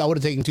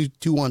taken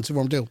 2-1 for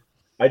him too.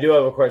 I do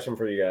have a question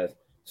for you guys.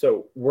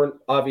 So we're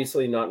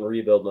obviously not in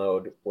rebuild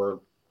mode. We're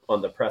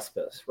on the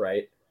precipice,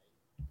 right?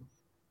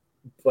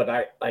 But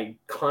I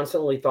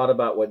constantly thought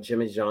about what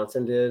Jimmy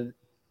Johnson did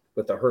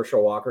with the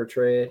Herschel Walker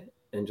trade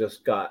and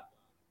just got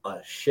a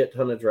shit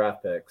ton of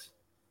draft picks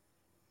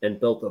and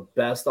built the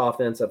best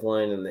offensive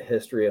line in the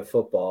history of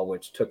football,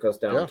 which took us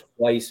down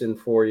twice in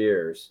 4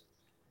 years.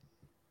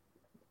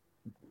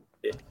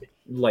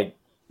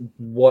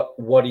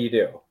 What do you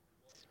do?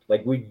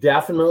 Like, we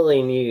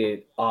definitely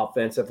need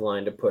offensive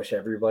line to push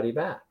everybody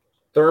back.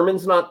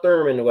 Thurman's not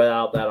Thurman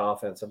without that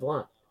offensive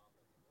line.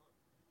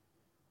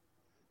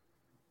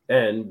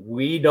 And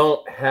we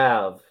don't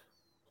have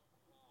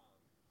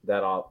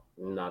that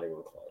not even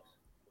close.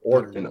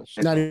 Or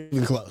Not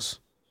even close.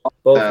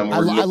 both. Um,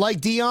 I like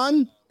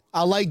Dion.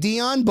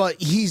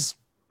 But he's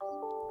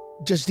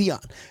just Dion.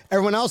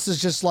 Everyone else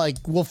is just like,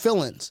 well,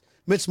 fill-ins.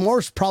 Mitch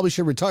Morse probably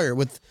should retire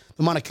with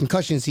the amount of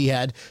concussions he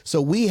had.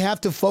 So we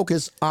have to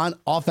focus on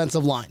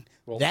offensive line.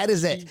 That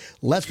is it.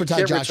 Let's protect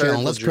can't Josh retire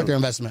Allen. Let's until protect their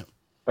June. investment.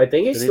 I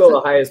think he's Did he still say-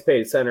 the highest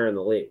paid center in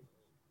the league.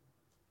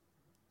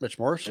 Mitch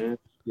Morse.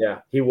 Yeah,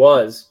 he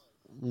was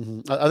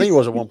I think he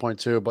was at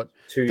 1.2, but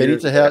 2 they need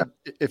years to ago. have.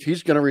 If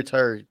he's going to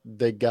retire,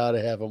 they got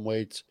to have him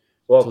wait.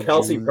 Well, till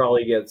Kelsey June.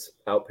 probably gets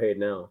outpaid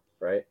now,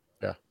 right?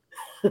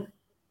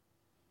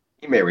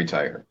 he may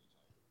retire.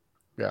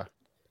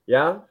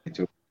 Yeah,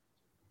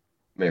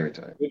 May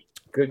retire.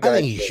 good guy. I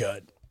think he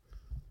should.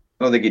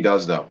 I don't think he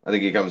does though. I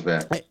think he comes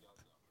back.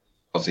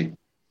 I'll see.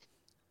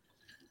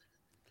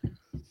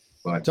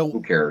 But So-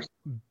 who cares?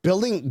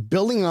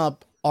 Building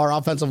up our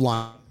offensive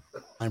line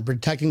and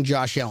protecting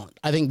Josh Allen.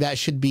 I think that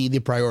should be the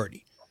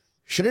priority.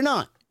 Should it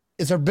not?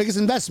 It's our biggest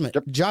investment.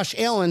 Josh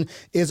Allen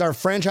is our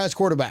franchise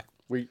quarterback.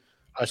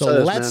 I So said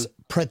this, let's man.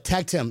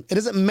 protect him. It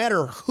doesn't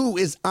matter who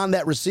is on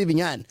that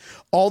receiving end.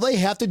 All they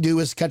have to do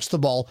is catch the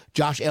ball.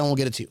 Josh Allen will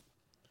get it to you.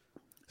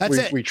 That's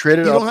it. We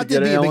traded You up don't have to to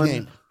get be a big Allen.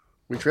 name.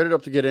 We traded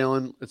up to get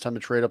Allen. It's time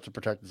to trade up to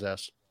protect his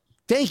ass.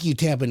 Thank you,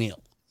 Tampa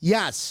Neal.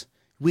 Yes.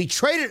 We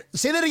traded.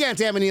 Say that again,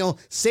 Tampa Neal.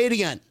 Say it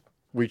again.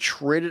 We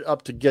traded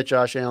up to get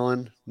Josh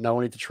Allen. Now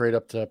we need to trade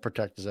up to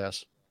protect his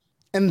ass.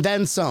 And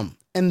then some.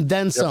 and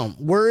then some.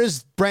 Where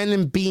is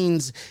Brandon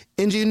Beane's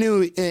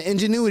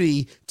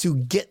ingenuity to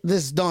get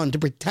this done, to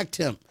protect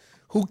him?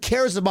 Who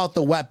cares about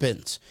the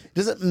weapons? It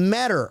doesn't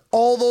matter.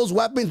 All those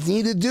weapons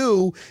need to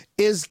do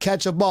is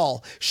catch a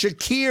ball.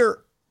 Shakir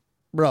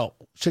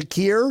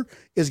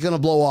is going to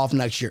blow off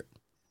next year.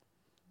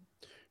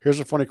 Here's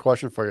a funny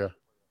question for you.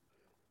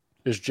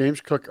 Is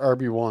James Cook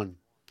RB1?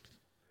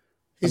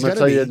 He's I'm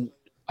going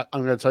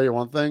going to tell you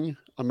one thing.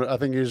 I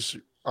think he's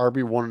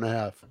RB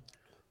 1.5.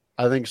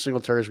 I think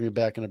Singletary's going to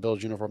be back in a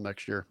Bills uniform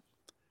next year.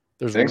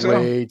 There's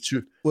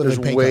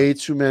way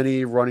too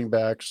many running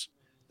backs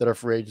that are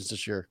free agents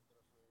this year.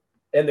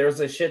 And there's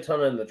a shit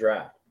ton in the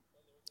draft.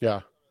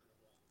 Yeah.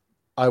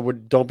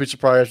 Don't be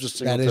surprised if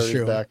Singletary's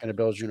true. back in a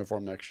Bills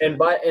uniform next year.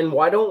 And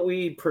why don't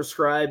we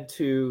prescribe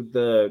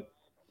to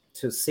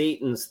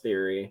Satan's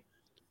theory,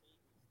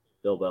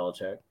 Bill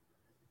Belichick?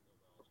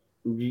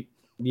 You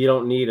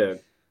don't need a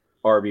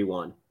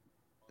RB1.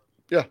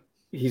 Yeah.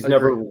 He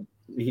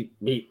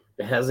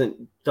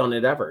hasn't done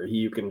it ever.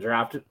 You can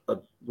draft a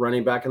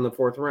running back in the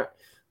 4th round.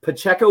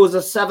 Pacheco is a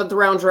 7th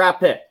round draft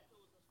pick.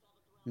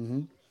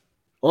 Mm-hmm.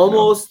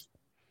 Almost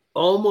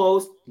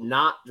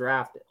not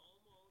drafted.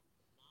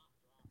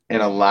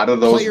 And a lot of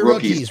those Play your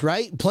rookies,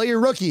 right? Play your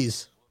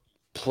rookies.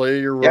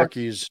 Play your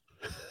rookies.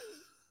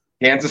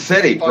 Kansas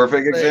City,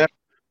 perfect example.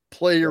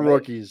 Play your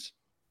rookies.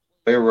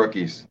 Play your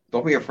rookies.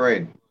 Don't be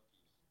afraid.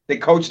 They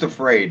coached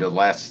afraid the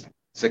last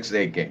 6 to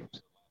 8 games.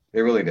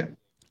 They really did.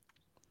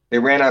 They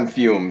ran on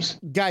fumes.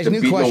 Guys,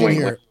 new question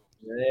here.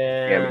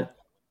 Yeah.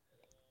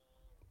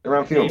 They're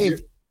on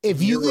fumes.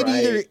 If you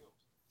could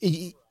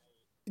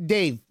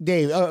Dave,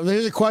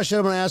 there's a question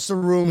I'm going to ask the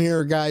room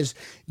here, guys.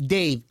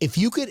 Dave, if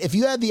you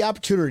had the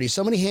opportunity,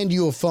 somebody hand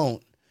you a phone,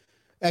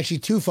 actually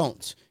 2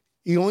 phones,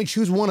 you only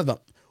choose one of them.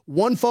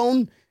 One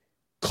phone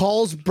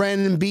calls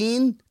Brandon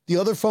Beane, the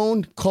other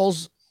phone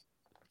calls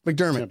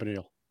McDermott.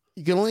 Campanile.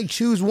 You can only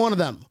choose one of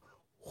them.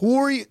 Who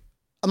are you?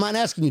 I'm not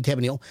asking you,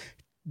 Campanile.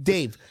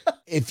 Dave,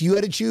 if you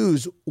had to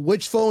choose,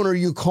 which phone are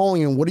you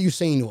calling and what are you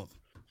saying to him?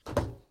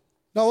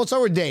 No, let's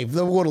start with Dave.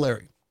 Then we'll go to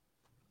Larry.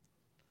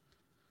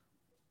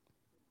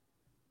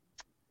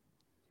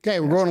 Okay,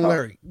 we're going to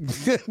Larry.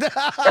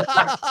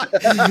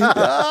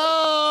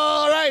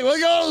 All right,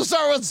 we'll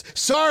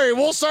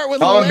start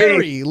with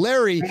Larry.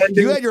 Larry,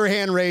 you had your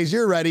hand raised.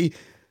 You're ready.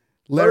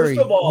 Larry,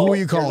 First of all, who are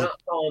you calling? You're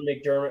not calling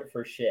McDermott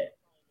for shit.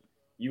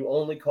 You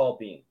only call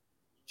Beane.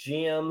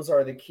 GMs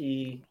are the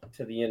key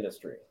to the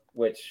industry,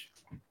 which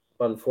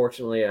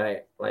unfortunately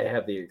I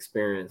have the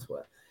experience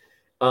with.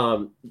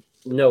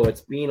 No, it's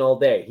Beane all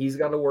day. He's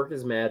got to work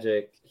his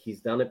magic.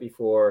 He's done it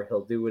before.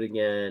 He'll do it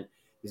again.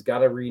 He's got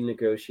to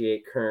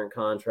renegotiate current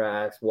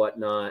contracts,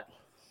 whatnot.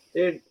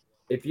 Dude,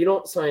 if you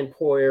don't sign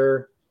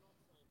Poyer,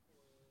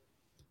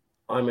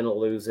 I'm going to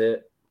lose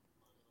it.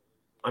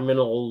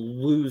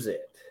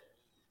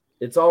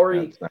 It's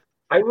already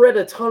 – I read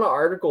a ton of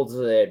articles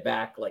today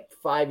back like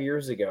 5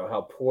 years ago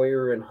how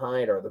Poyer and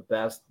Hyde are the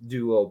best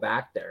duo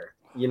back there.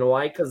 You know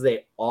why? Because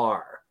they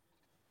are,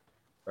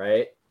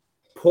 right?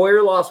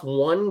 Poyer lost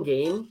 1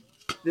 game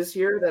this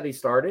year that he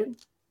started.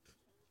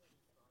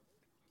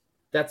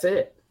 That's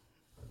it.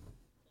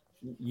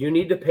 You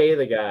need to pay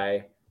the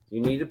guy.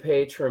 You need to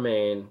pay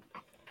Tremaine.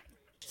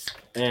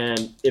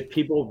 And if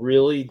people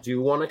really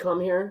do want to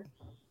come here,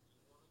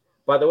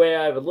 by the way,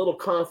 I have a little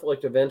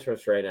conflict of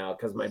interest right now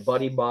because my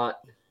buddy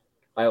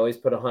I always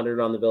put 100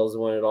 on the Bills to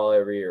win it all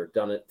every year.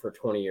 Done it for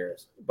 20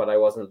 years, but I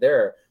wasn't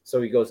there.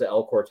 So he goes to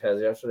El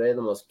Cortez yesterday,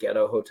 the most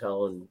ghetto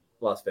hotel in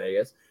Las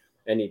Vegas,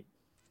 and he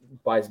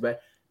buys back.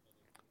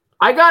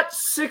 I got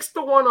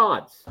 6-1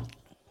 odds.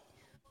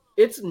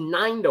 It's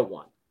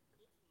 9-1.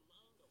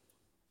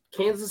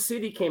 Kansas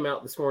City came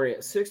out this morning at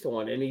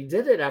 6-1, and he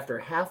did it after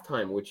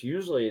halftime, which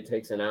usually it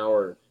takes an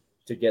hour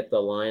to get the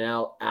line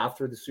out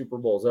after the Super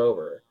Bowl's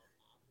over.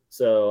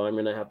 So I'm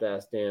going to have to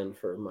ask Dan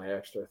for my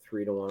extra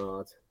 3-1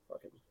 odds.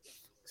 Fucking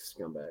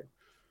scumbag.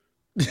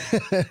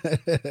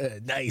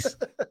 Nice.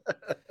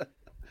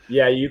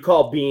 Yeah, you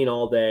call Beane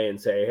all day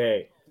and say,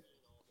 hey,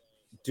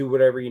 do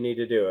whatever you need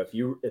to do.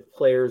 If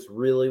players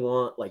really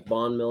want, like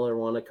Von Miller,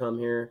 want to come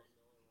here,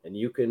 and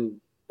you can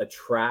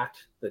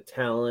attract the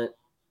talent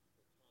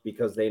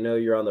because they know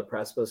you're on the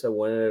precipice of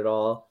winning it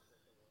all,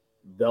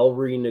 they'll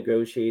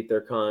renegotiate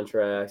their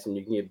contracts and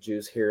you can give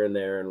juice here and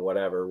there and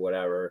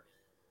whatever.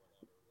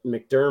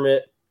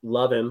 McDermott,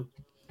 love him.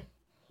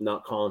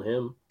 Not calling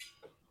him.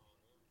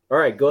 All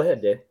right, go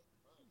ahead, Dave.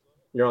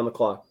 You're on the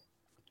clock.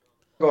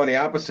 Going the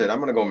opposite. I'm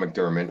going to go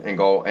McDermott and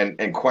go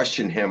and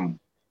question him.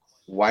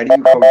 Why do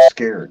you coach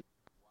scared?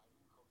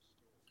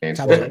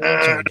 Sorry,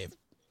 Dave.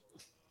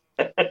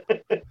 You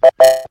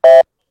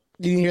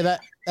didn't hear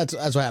that? That's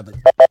what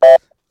happened.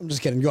 I'm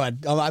just kidding. Go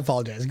ahead. I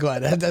apologize. Go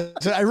ahead.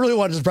 I really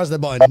wanted to just press the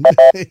button.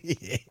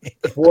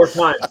 4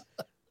 times.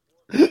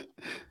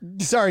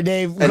 Sorry,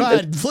 Dave. Go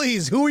ahead,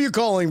 please. Who are you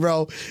calling,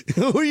 bro?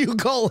 Who are you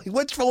calling?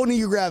 Which phone are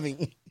you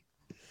grabbing?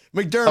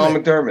 McDermott. Call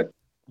McDermott.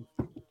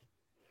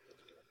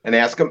 And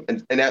ask him,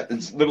 and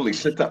it's literally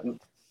sit down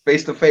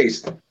face to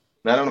face,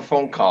 not on a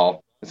phone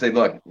call, and say,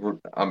 look,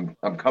 I'm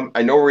coming.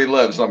 I know where he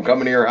lives, so I'm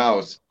coming to your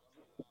house,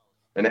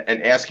 and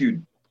ask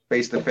you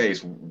face to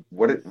face,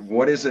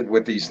 what is it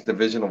with these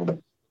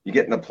divisional? You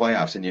get in the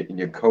playoffs and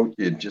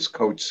you just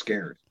coach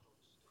scared.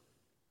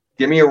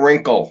 Give me a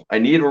wrinkle.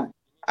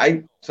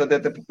 I said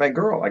that to my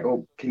girl. I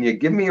go, can you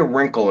give me a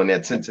wrinkle in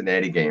that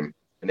Cincinnati game?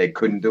 And they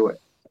couldn't do it.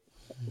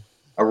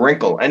 A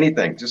wrinkle,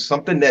 anything, just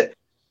something that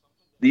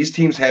these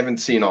teams haven't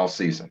seen all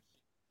season.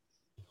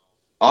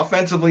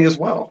 Offensively as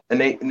well.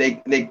 And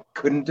they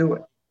couldn't do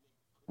it.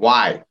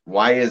 Why?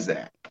 Why is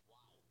that?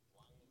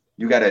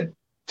 You got a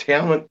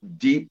talent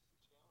deep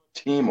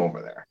team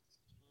over there.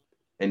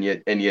 And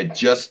you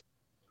just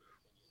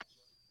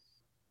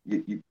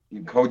you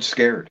coach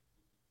scared.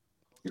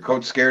 You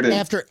coach scared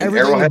after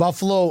everything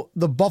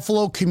the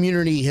Buffalo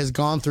community has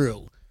gone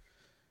through.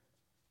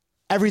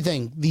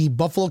 Everything the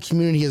Buffalo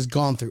community has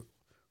gone through,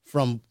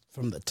 from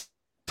the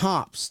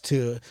tops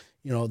to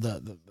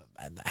the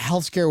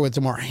health scare with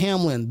Damar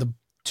Hamlin, the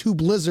two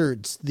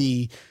blizzards,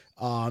 the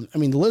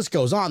list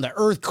goes on, the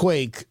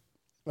earthquake,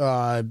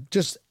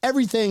 just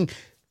everything.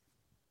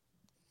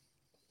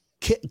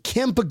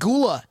 Kim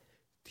Pegula,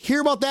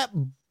 hear about that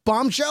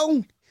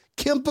bombshell?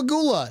 Kim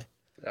Pegula,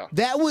 yeah.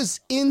 That was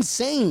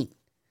insane.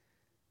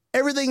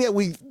 Everything that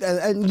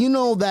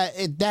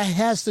that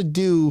has to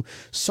do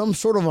some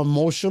sort of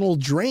emotional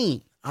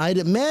drain. I'd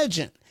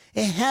imagine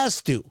it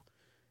has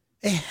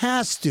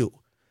to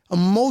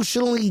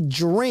emotionally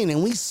drain.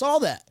 And we saw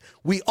that.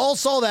 We all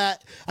saw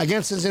that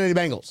against Cincinnati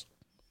Bengals.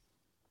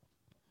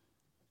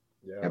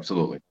 Yeah,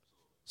 absolutely.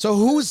 So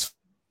whose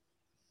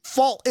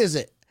fault is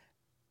it?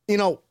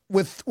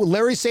 With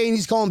Larry saying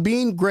he's calling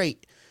Bean,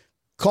 great.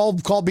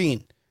 Call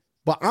Bean.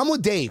 But I'm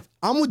with Dave.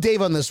 I'm with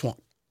Dave on this one.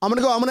 I'm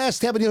going to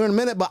ask Tampa in a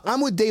minute, but I'm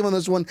with Dave on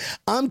this one.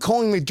 I'm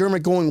calling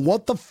McDermott going,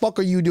 what the fuck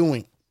are you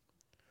doing?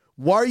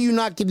 Why are you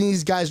not getting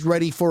these guys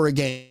ready for a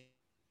game?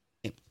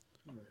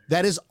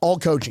 That is all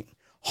coaching.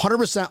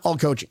 100% all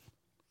coaching.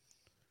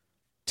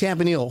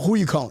 Tampa Neal, who are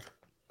you calling?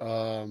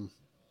 I'm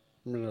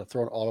going to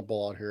throw an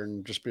audible out here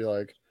and just be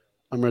like,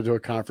 I'm going to do a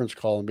conference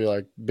call and be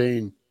like,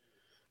 Bean,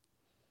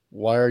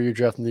 why are you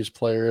drafting these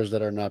players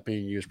that are not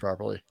being used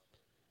properly?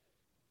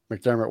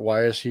 McDermott,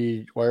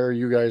 why are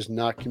you guys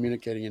not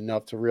communicating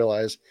enough to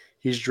realize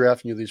he's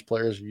drafting you these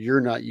players?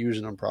 You're not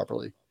using them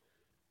properly.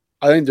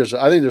 I think there's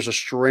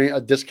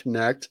a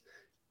disconnect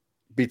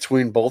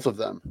between both of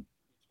them.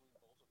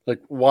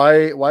 Like,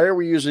 why are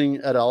we using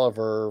Ed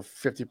Oliver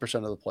 50%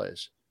 of the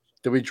plays?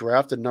 Did we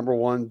draft a number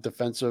one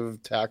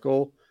defensive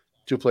tackle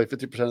to play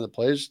 50% of the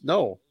plays?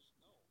 No.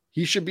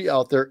 He should be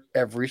out there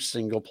every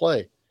single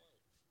play.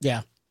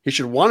 Yeah. He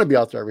should want to be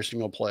out there every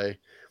single play.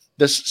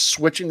 This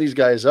switching these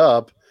guys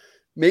up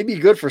may be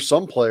good for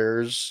some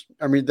players.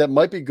 I mean, that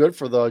might be good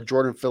for the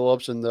Jordan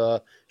Phillips and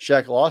the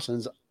Shaq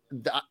Lawsons.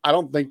 I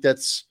don't think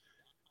that's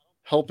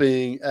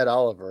helping Ed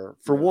Oliver.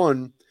 For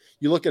one,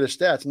 you look at his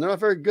stats, and they're not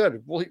very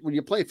good. Well, when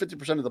you play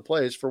 50% of the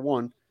plays, for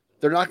one,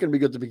 they're not going to be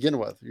good to begin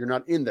with. You're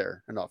not in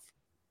there enough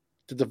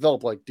to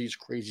develop like these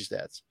crazy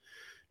stats.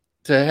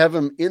 To have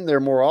him in there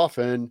more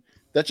often,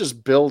 that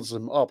just builds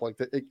him up. Like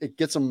it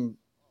gets him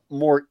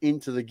more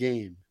into the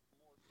game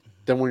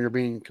than when you're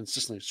being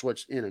consistently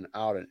switched in and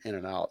out and in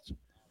and out.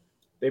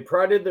 They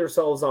prided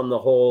themselves on the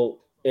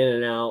whole in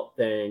and out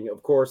thing.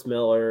 Of course,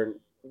 Miller,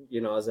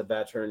 as a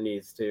veteran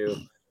needs to,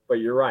 but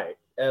you're right.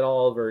 Ed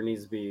Oliver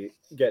needs to be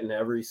getting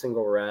every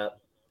single rep.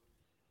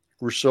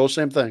 Rousseau,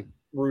 same thing.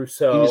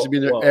 Rousseau he needs to be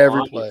in there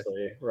every play,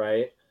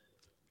 right?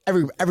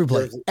 Every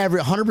play, every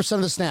 100%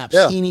 of the snaps.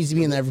 Yeah. He needs to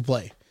be in every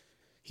play.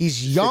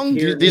 He's young.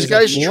 These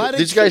guys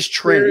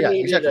train. Yeah,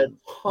 exactly.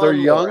 They're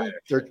young.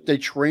 They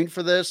train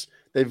for this.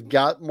 They've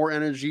got more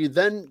energy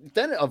than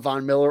a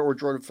Von Miller or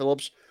Jordan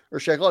Phillips or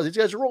Shaq Lawson. These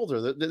guys are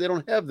older. They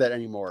don't have that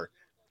anymore.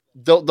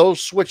 They'll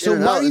switch. So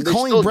why are you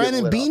calling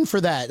Brandon Beane for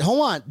that?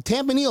 Hold on,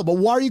 Tampa Neal. But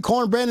why are you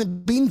calling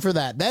Brandon Beane for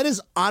that? That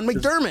is on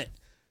McDermott.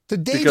 To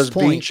Dave's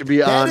point, Beane should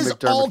be on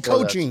McDermott. All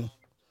coaching.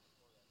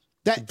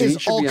 That Beane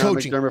is all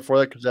coaching. McDermott for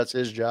that because that's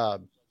his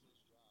job.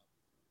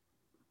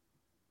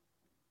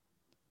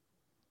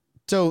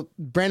 So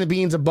Brandon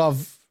Beane's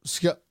above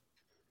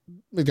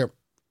McDermott.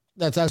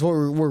 That's what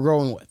we're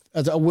going with.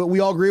 We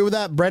all agree with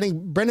that.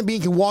 Brandon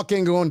Beane can walk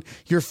in going,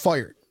 "You're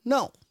fired."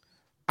 No,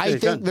 I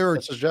think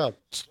that's his job.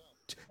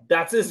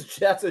 That's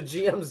a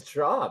GM's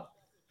job.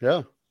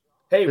 Yeah.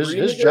 Hey,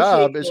 his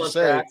job is to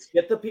say,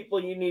 get the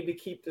people you need to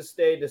keep to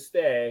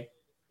stay.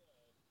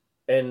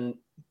 And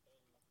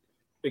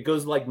it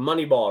goes like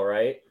Moneyball,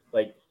 right?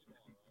 Like,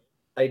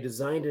 I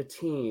designed a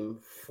team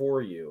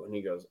for you. And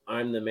he goes,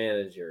 I'm the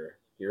manager.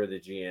 You're the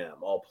GM.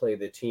 I'll play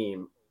the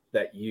team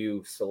that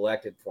you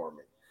selected for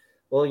me.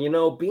 Well,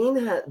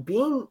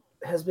 Beane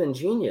has been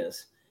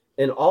genius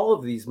in all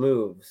of these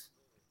moves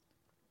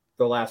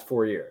the last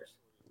 4 years.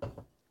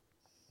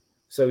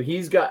 So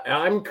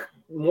I'm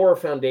more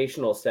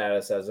foundational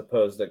status as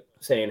opposed to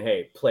saying,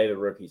 hey, play the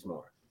rookies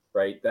more,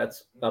 right?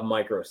 That's a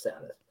micro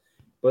status.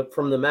 But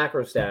from the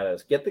macro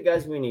status, get the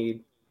guys we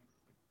need,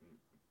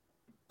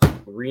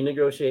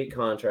 renegotiate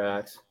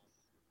contracts,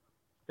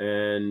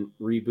 and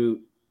reboot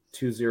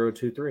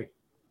 2023.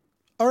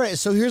 All right,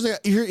 so here's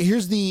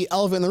the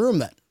elephant in the room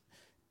then.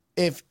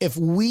 If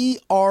we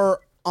are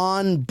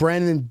on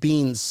Brandon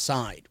Beane's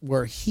side,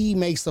 where he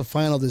makes the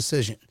final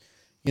decision,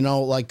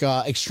 like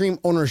extreme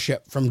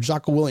ownership from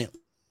Jocko Williams,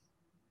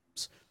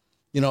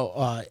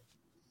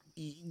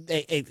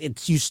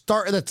 it's you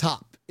start at the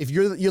top. If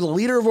you're the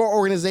leader of our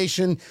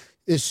organization,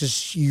 this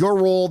is your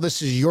role.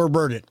 This is your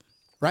burden,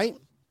 right?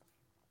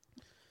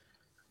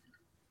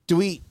 Do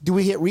we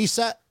hit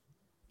reset,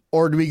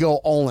 or do we go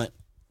all in?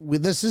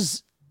 This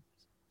is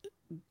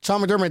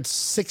Sean McDermott's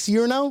 6th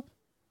year now.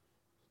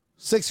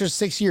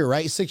 6th year,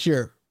 right? 6th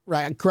year,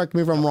 right? Correct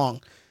me if I'm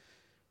wrong.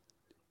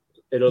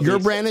 You're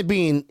Brandon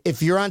Beane.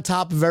 If you're on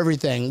top of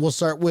everything, we'll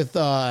start with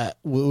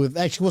we'll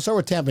start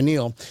with Tampa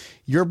Neal.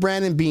 You're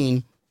Brandon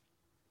Beane.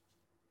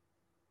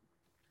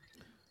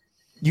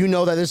 You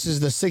know that this is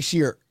the 6th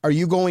year. Are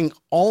you going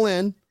all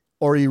in,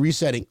 or are you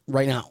resetting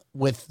right now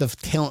with the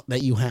talent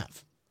that you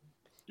have?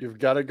 You've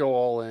got to go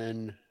all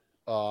in.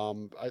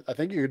 I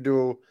think you could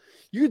do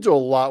a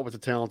lot with the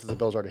talent that the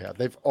Bills already have.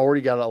 They've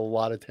already got a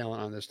lot of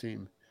talent on this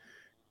team.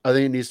 I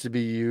think it needs to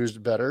be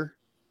used better,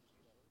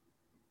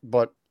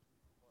 but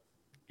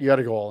you got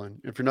to go all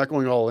in. If you're not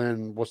going all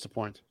in, what's the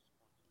point?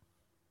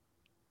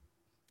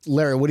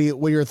 Larry, what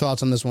are your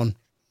thoughts on this one?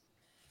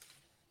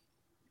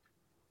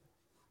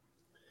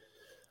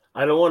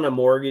 I don't want to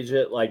mortgage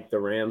it like the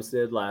Rams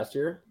did last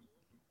year.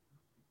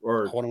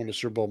 Or I want to win a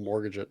Super Bowl,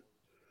 mortgage it.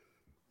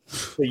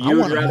 So you'd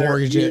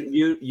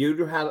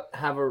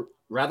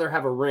rather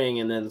have a ring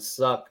and then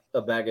suck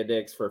a bag of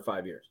dicks for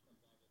 5 years.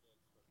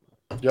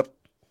 Yep.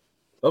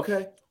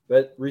 Okay,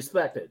 but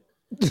respect it.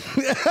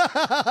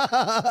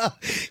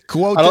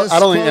 Quote I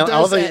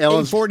don't think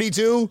Allen's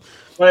 42.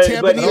 But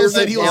Tampa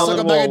said he will suck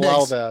a bag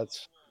of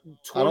dicks.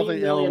 I don't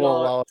think Allen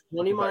will allow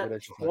 20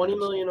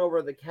 million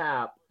over the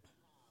cap.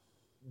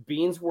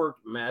 Beans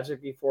worked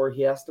magic before.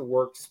 He has to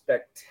work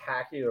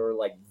spectacular,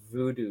 like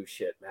voodoo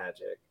shit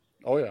magic.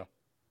 Oh yeah.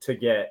 To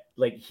get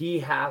he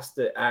has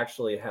to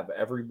actually have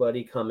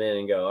everybody come in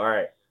and go, all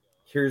right,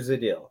 here's the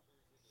deal.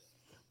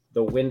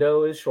 The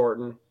window is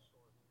shortened.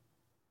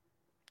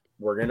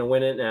 We're going to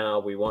win it now.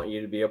 We want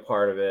you to be a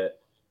part of it.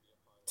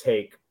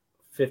 Take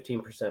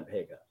 15%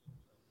 pay cut.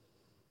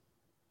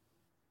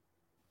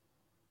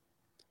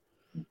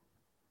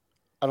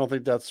 I don't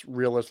think that's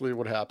realistically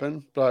what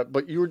happened.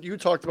 But you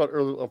talked about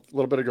a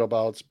little bit ago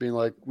about being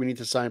like, we need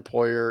to sign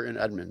Poyer and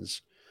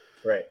Edmonds.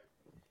 Right.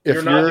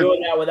 You're not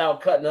doing that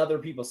without cutting other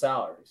people's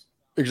salaries.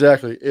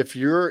 Exactly. If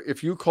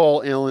you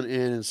call Allen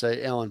in and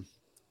say, Allen,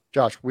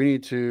 Josh, we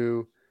need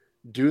to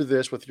do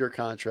this with your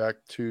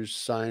contract to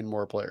sign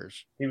more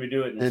players. He would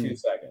do it in 2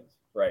 seconds.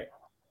 Right.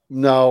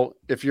 Now,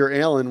 if you're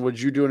Allen, would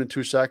you do it in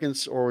 2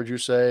 seconds, or would you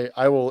say,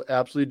 I will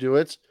absolutely do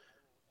it,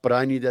 but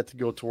I need that to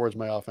go towards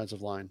my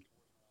offensive line?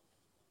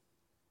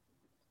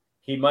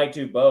 He might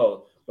do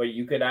both, but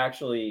you could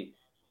actually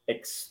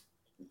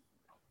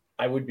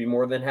I would be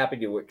more than happy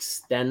to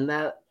extend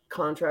that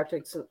contract,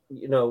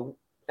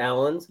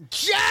 Allen's.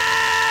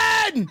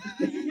 Jen!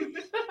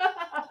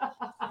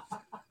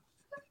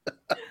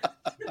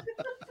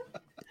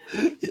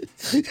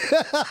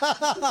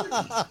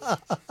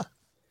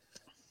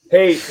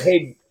 Hey,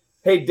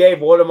 Dave,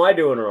 what am I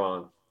doing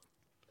wrong?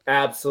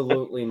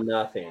 Absolutely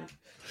nothing.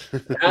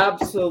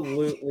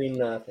 Absolutely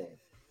nothing.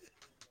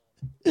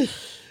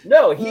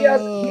 No, he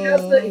has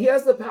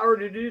the power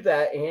to do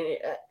that,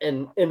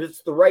 and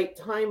it's the right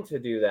time to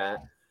do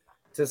that.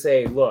 To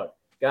say, look,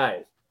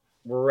 guys,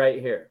 we're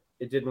right here.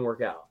 It didn't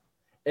work out,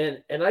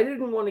 and I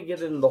didn't want to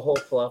get into the whole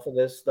fluff of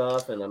this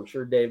stuff, and I'm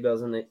sure Dave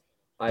doesn't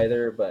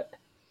either. But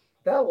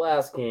that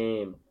last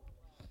game,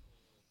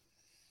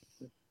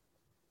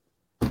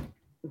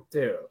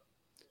 dude,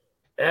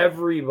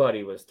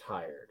 everybody was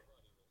tired.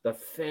 The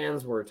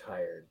fans were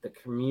tired. The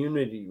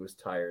community was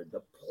tired.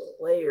 The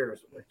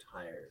players were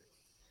tired.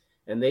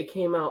 And they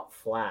came out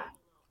flat,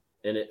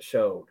 and it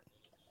showed.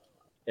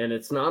 And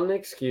it's not an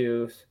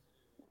excuse.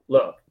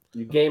 Look,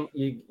 you're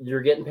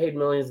getting paid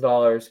millions of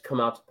dollars. Come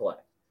out to play.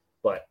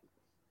 But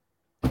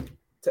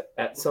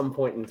at some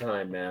point in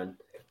time, man,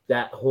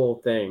 that whole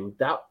thing,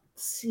 that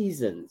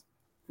season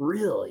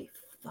really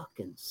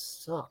fucking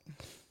sucked.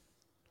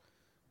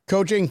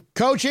 Coaching.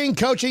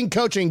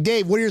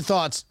 Dave, what are your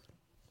thoughts?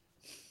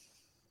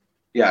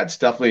 Yeah, it's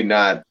definitely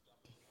not,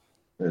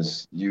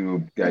 as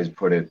you guys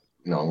put it.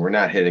 No, we're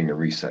not hitting the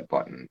reset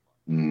button.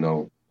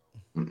 No,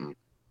 none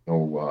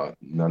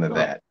of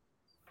that.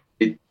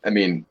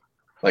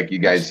 Like you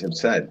guys have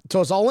said. So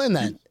it's all in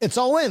then. It's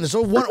all in.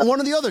 So one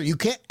or the other. You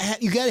got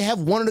to have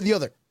one or the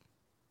other.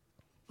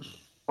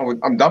 Oh,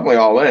 I'm definitely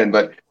all in,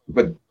 but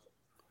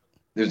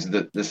there's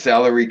the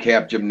salary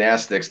cap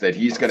gymnastics that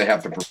he's going to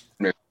have to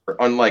perform,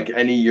 unlike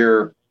any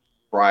year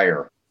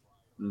prior.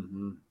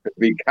 Mm-hmm.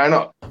 We kind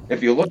of,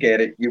 if you look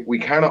at it, we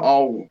kind of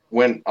all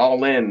went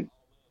all in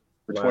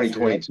for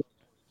 2022.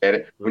 At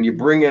it, when you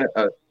bring in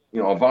a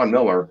Von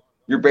Miller,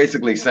 you're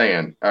basically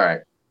saying, all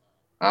right,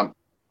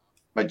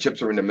 my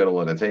chips are in the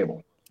middle of the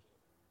table,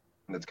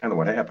 and that's kind of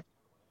what happened.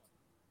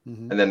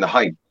 Mm-hmm. And then the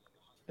hype,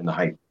 and the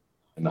hype,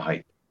 and the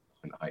hype,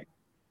 and the hype,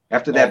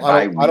 After that I bye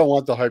don't, week. I don't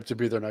want the hype to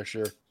be there next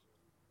year.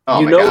 Oh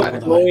you my know God.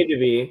 it's going to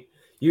be.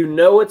 You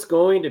know it's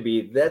going to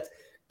be.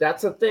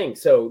 That's the thing.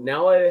 So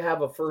now I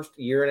have a first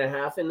year and a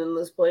half in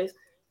this place.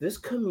 This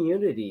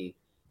community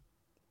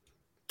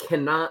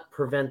cannot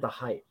prevent the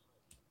hype.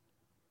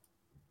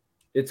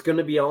 It's going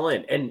to be all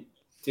in. And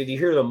did you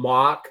hear the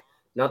mock?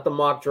 Not the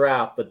mock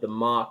draft, but the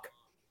mock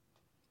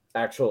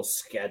actual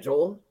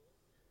schedule.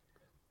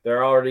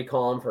 They're already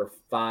calling for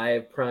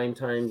 5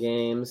 primetime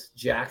games.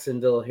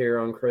 Jacksonville here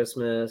on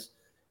Christmas.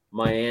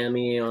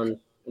 Miami on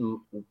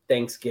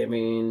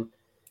Thanksgiving.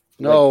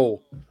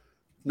 No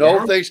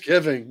Yeah.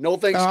 Thanksgiving. No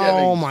Thanksgiving.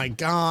 Oh my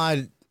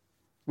God.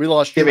 We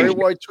lost Trey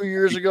Thanksgiving. White 2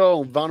 years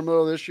ago. Von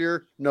Miller this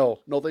year. No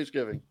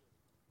Thanksgiving.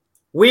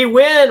 We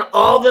win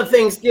all the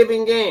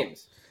Thanksgiving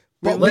games.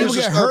 But We we lose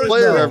a get star hurt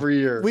player though. every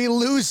year. We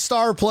lose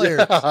star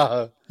players.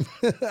 Yeah.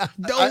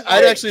 Don't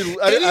I'd wait. actually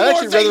Any more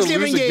rather lose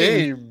Thanksgiving a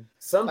game. game.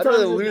 Sometimes rather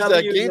the lose that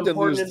W is game than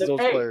important lose in to the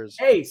those players.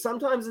 Hey,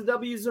 sometimes the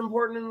W is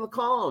important in the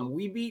column.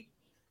 We beat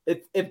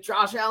if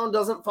Josh Allen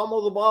doesn't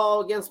fumble the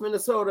ball against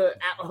Minnesota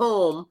at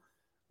home,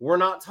 we're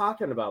not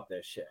talking about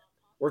this shit.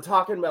 We're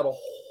talking about a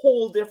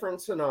whole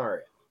different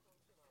scenario.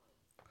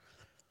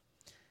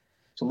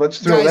 So let's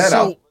throw that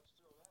out.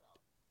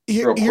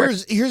 Real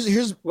quick.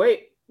 Here's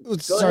Wait.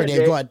 sorry, ahead,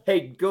 Dave. Go ahead. Hey,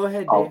 go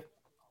ahead, Dave. Oh,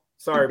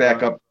 Sorry, back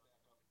Brian. up,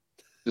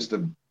 just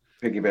to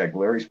piggyback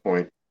Larry's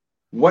point.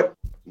 What,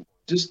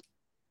 just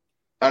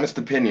honest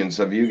opinions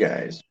of you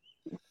guys.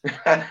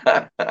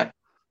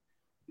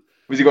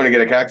 Was he going to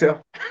get a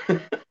cocktail?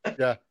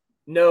 Yeah.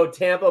 No,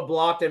 Tampa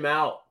blocked him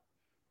out.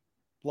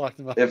 Locked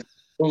him up. If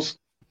those,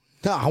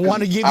 No, I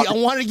want to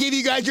give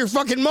you guys your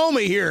fucking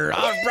moment here.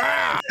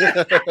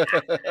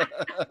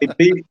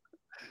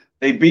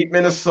 they beat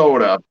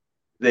Minnesota,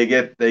 they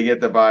get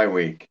the bye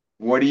week.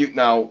 What do you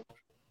now?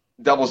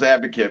 Devil's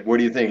advocate. What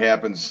do you think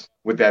happens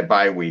with that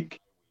bye week?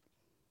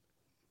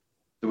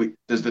 Do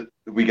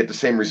we get the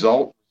same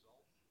result?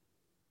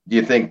 Do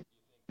you think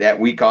that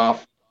week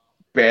off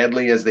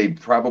badly as they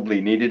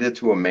probably needed it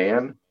to a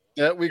man?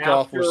 That week After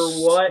off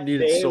was what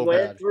needed they so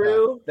went bad.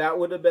 through, that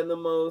would have been the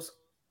most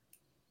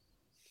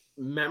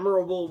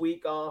memorable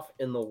week off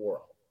in the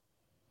world.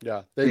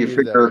 Yeah, they You needed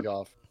that figure- week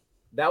off.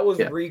 That was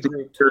Yeah.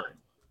 regroup time.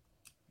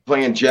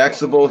 Playing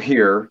Jacksonville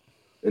here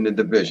in the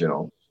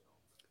divisional.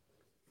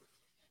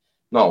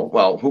 No,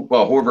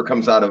 whoever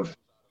comes out of,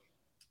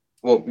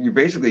 you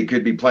basically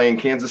could be playing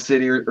Kansas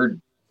City or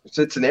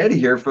Cincinnati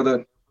here for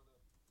the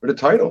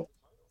title.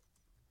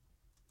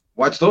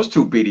 Watch those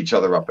two beat each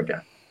other up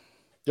again.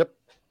 Yep.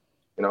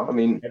 I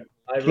mean,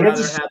 I'd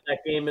Kansas- rather have that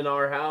game in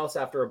our house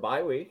after a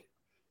bye week.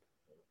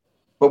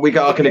 but we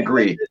all can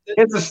agree.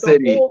 Kansas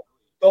City.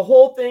 The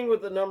whole thing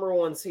with the number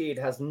 1 seed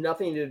has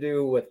nothing to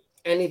do with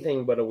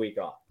anything but a week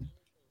off,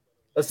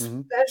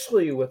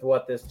 especially with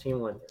what this team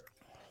went through.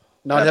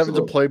 Not having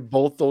to Absolutely. play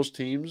both those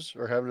teams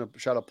or having a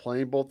shot of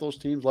playing both those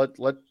teams. Let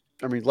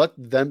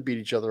them beat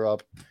each other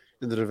up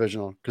in the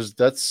divisional, because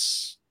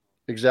that's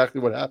exactly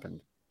what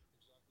happened.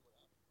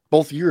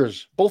 Both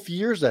years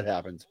that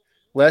happened.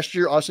 Last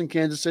year, us and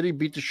Kansas City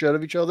beat the shit out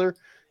of each other,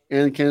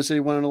 and Kansas City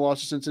went on and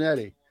lost to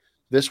Cincinnati.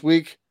 This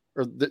week,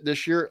 or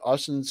this year,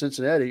 us and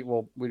Cincinnati,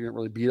 well, we didn't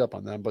really beat up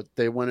on them, but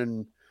they went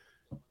and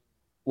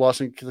lost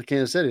in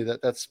Kansas City.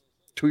 That's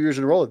 2 years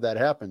in a row that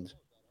happened.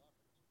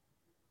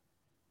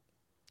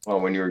 Well,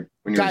 when you're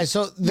Guys,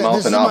 so this is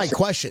mouthing my off-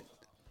 question.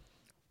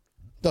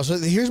 No, so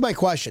here's my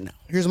question now.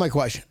 Here's my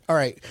question. All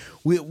right.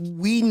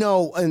 We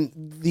know, and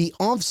the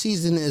off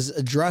season is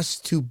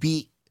addressed to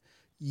be,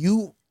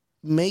 you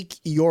make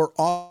your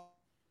off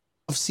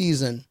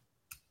season,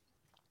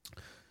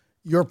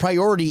 your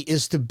priority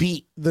is to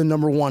beat the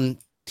number 1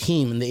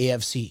 team in the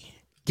AFC.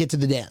 Get to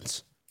the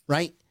dance,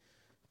 right?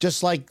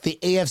 Just like the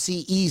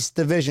AFC East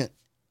division.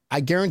 I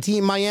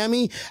guarantee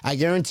Miami, I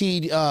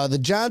guarantee the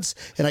Jets,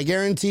 and I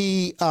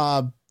guarantee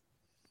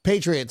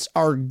Patriots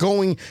are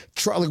going,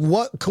 like,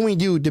 what can we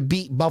do to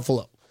beat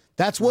Buffalo?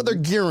 That's what they're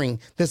gearing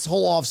this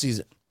whole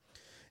offseason.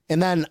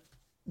 And then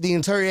the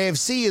entire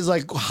AFC is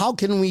like, how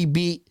can we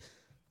beat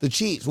the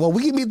Chiefs? Well,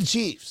 we can beat the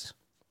Chiefs.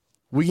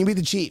 We can beat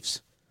the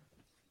Chiefs.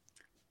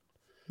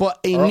 But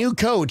a new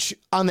coach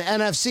on the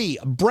NFC,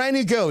 a brand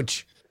new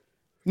coach,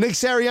 Nick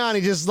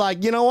Sirianni, just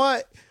like, you know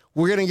what?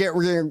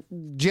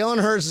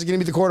 Jalen Hurts is going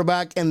to be the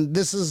quarterback, and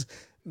this is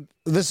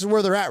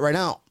where they're at right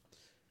now.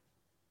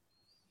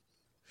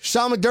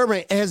 Sean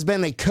McDermott has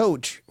been a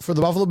coach for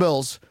the Buffalo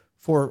Bills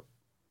for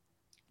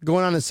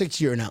going on a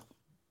 6th year now.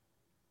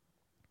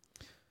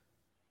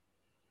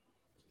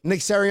 Nick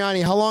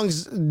Sirianni, how long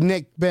has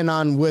Nick been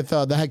on with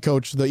the head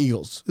coach of the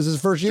Eagles? Is this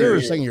his first year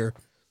or second year?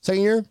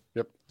 Second year?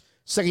 Yep.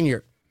 Second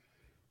year.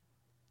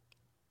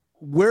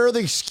 Where are the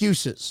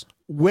excuses?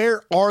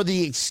 Where are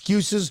the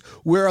excuses?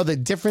 Where are the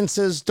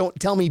differences? Don't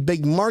tell me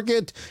big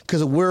market,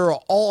 because we're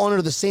all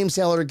under the same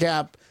salary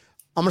cap.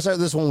 I'm going to start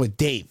this one with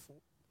Dave.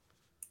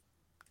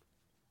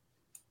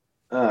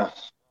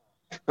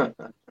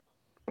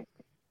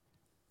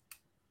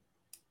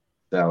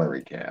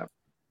 salary cap.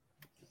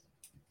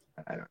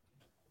 I don't.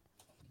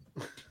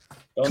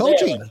 Don't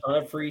Coaching. they have a ton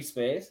of free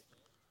space?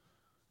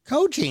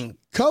 Coaching.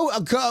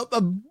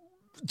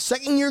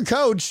 Second-year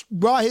coach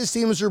brought his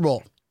team to Super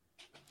Bowl.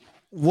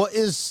 What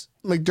is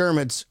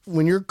McDermott's,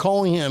 when you're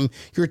calling him,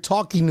 you're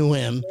talking to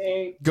him,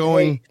 Hey,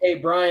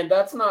 Brian,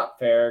 that's not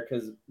fair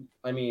because,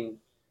 I mean,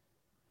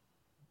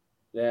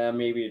 yeah,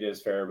 maybe it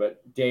is fair,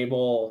 but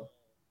Dable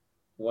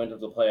went to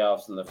the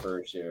playoffs in the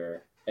first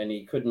year, and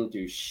he couldn't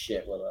do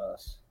shit with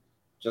us.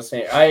 Just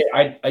saying,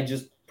 I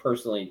just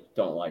personally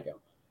don't like him.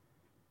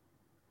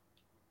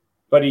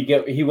 But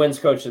he wins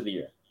Coach of the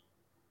Year.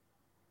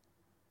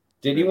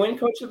 Did he win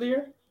Coach of the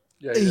Year?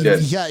 Yeah, he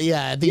did.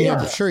 Yeah, I think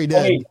I'm sure he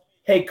did.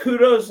 Hey,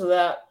 kudos to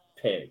that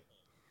pig.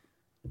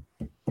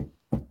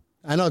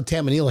 I know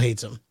Tamanil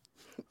hates him.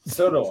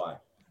 So do I.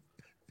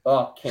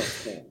 Oh, can't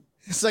stand him.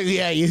 It's like,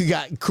 yeah, you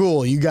got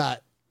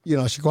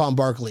Shaquan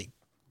Barkley.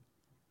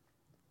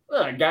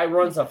 A guy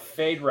runs a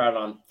fade route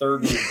on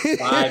 3rd and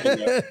 5 in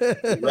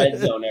the red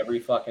zone every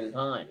fucking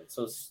time. It's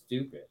so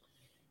stupid.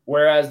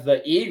 Whereas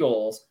the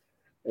Eagles,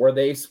 where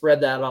they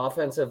spread that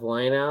offensive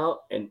line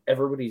out and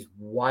everybody's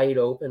wide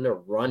open to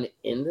run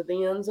into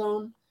the end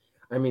zone,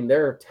 I mean,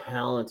 they're a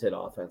talented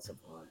offensive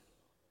line.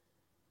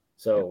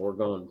 So we're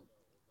going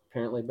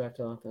apparently back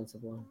to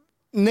offensive line.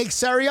 Nick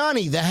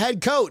Sirianni, the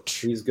head coach.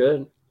 He's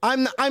good.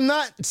 I'm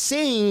not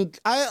saying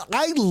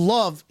I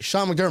love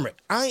Sean McDermott.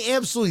 I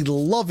absolutely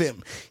love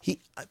him. He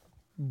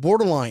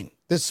borderline.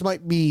 This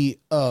might be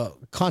a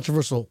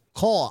controversial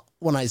call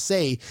when I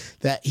say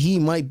that he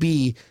might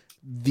be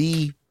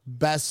the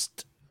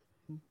best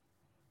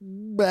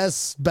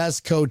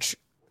coach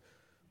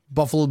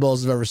Buffalo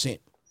Bills have ever seen.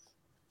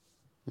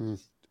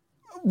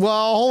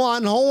 Well,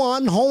 hold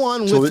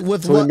on. So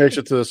With he what makes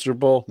it to the Super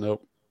Bowl?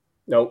 Nope.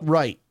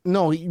 Right.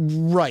 No,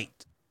 right.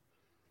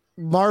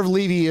 Marv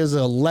Levy is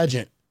a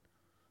legend.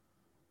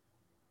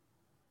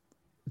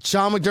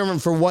 Sean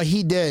McDermott, for what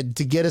he did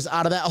to get us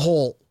out of that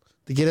hole,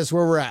 to get us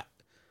where we're at.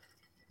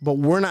 But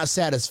we're not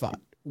satisfied.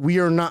 We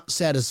are not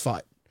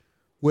satisfied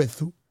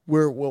with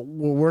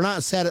we're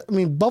not satisfied. I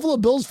mean, Buffalo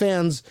Bills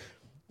fans,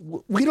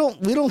 we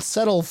don't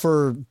settle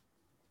for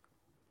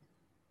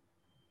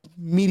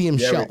medium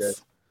shelf.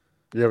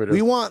 Yeah, we did.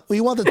 We want the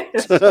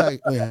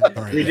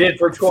all right. We did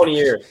for 20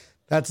 years.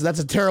 That's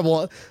a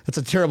terrible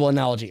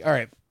analogy. All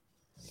right.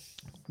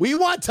 We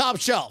want top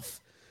shelf.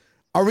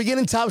 Are we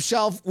getting top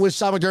shelf with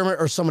Sean McDermott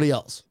or somebody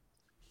else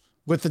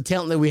with the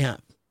talent that we have?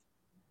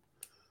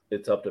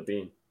 It's up to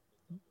Bean.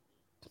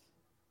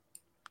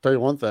 Tell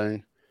you one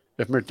thing.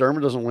 If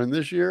McDermott doesn't win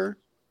this year,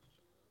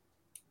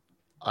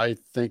 I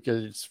think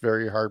it's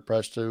very hard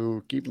pressed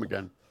to keep him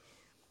again.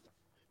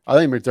 I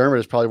think McDermott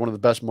is probably one of the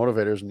best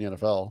motivators in the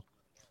NFL.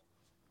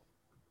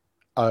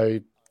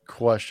 I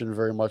question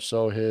very much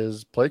so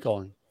his play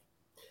calling.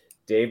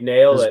 Dave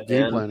nailed His it,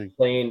 game man.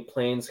 planning.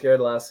 Plain scared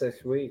the last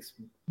 6 weeks.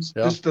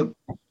 Yeah. Just the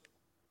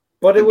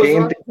But it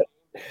was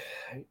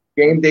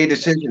game day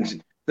decisions.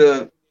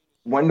 The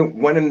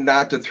when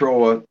not to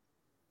throw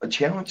a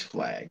challenge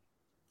flag.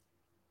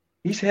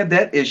 He's had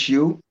that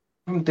issue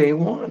from day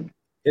one.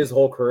 his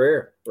whole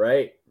career,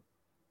 right?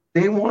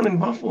 Day one in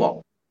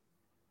Buffalo.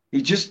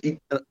 Whoever's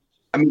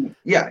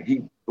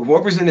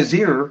in his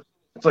ear,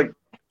 it's like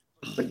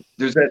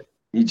there's that.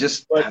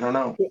 I don't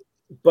know.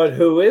 But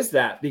who is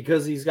that?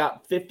 Because he's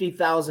got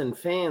 50,000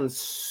 fans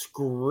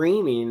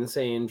screaming,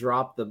 saying,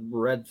 drop the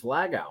red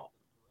flag out.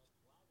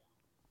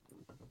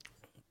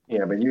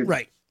 Yeah, but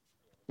Right.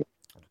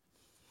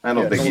 I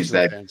don't think he's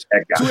that guy.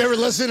 Do you ever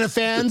listen to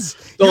fans?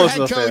 Don't Your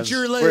listen head to coach, fans.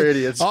 you're We're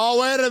idiots.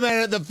 Oh, wait a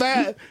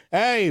minute.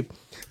 Hey,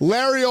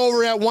 Larry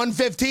over at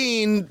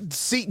 115,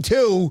 seat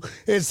 2,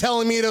 is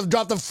telling me to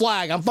drop the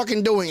flag. I'm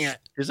fucking doing it.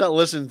 He's not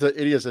listening to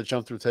idiots that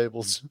jump through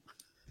tables.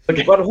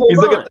 But hold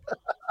on.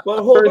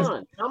 But hold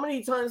on. How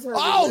many times has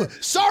Oh,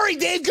 sorry,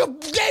 Dave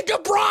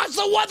Gabros,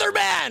 the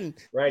weatherman.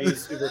 Right,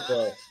 he's super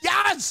close.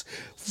 Yes,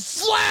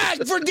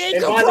 flag for Dave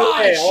And by the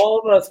way, Gabros. all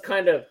of us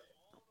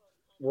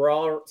we're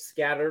all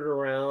scattered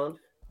around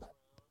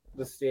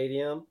the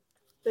stadium.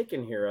 They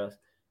can hear us.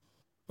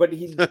 But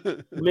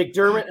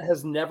McDermott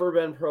has never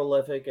been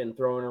prolific in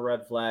throwing a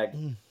red flag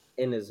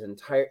in his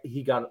entire.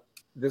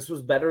 This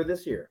was better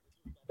this year.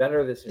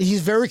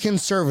 He's very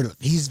conservative.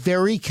 He's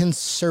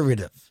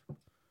conservative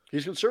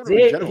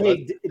in general.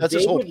 That's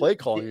his whole play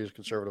calling he's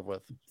conservative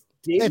with.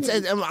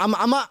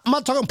 I'm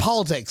not talking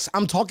politics.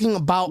 I'm talking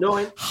about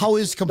how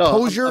his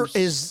composure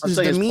his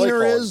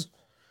demeanor is.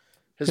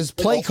 His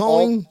play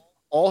calling.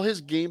 All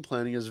his game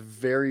planning is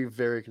very,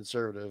 very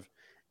conservative,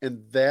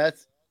 and that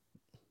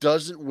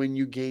doesn't win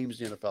you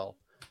games in the NFL.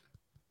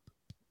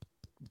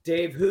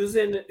 Dave, who's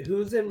in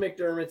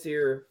McDermott's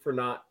ear for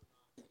not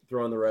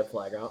throwing the red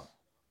flag out?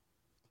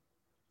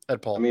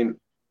 Ed Paul. I mean,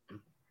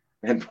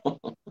 Ed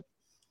Paul.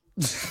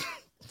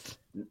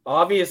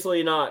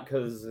 Obviously not,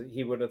 because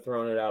he would have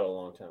thrown it out a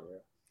long time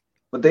ago.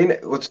 But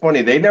what's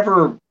funny, you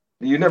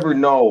never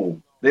know.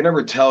 They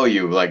never tell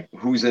you like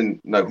who's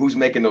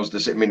making those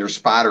decisions. I mean, there's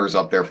spotters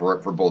up there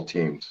for both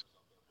teams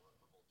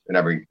in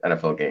every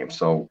NFL game.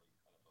 So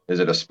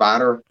is it a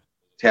spotter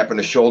tapping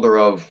the shoulder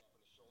of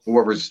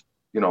whoever's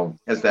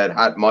has that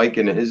hot mic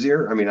in his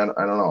ear? I mean, I don't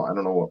know. I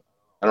don't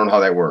know how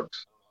that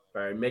works.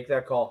 All right, make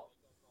that call.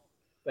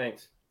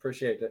 Thanks.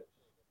 Appreciate it.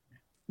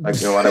 Like,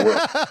 you know what? I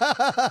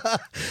will.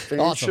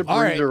 Fans Awesome. should All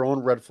bring right. their own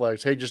red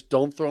flags. Hey, just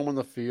don't throw them on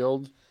the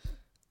field.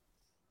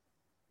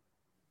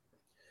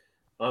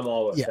 I'm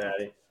all with Yeah.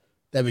 Patty.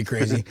 That'd be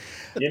crazy.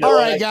 You know All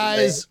what? right,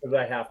 guys. Because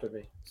I have to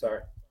be.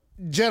 Sorry.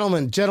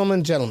 Gentlemen.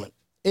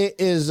 It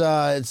is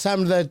it's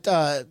time that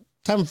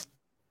time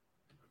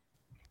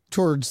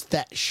towards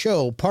that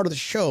show, part of the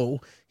show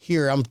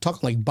here. I'm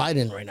talking like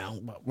Biden right now,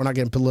 but we're not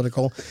getting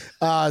political.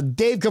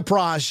 Dave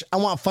Kaprosh, I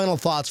want final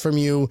thoughts from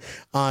you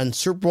on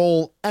Super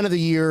Bowl, end of the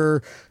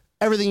year,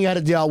 everything you had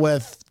to deal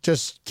with.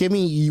 Just give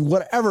me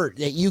whatever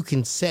that you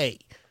can say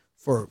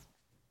for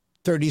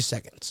 30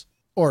 seconds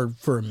or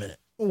for a minute,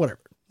 whatever.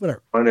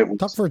 And it was-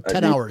 Talk for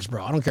 10 hours,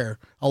 bro. I don't care.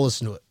 I'll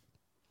listen to it.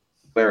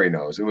 Larry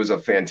knows it was a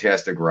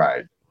fantastic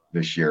ride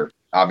this year.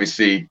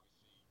 Obviously,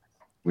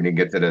 we didn't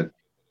get to the,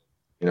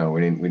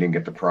 we didn't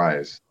get the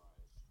prize.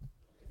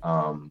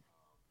 So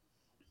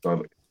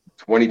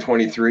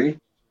 2023,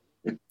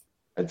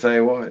 I tell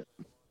you what,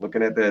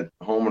 looking at that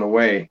home and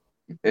away,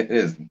 I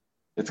think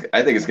it's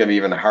going to be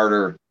even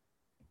harder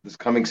this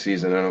coming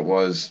season than it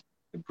was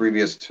the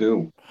previous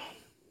two.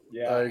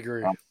 I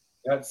agree.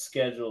 That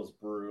schedule's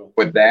brutal.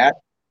 With that,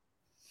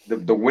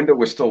 the window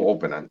was still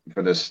open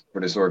for this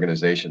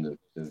organization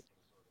to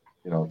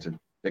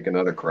take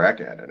another crack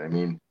at it. I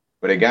mean,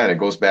 but again, it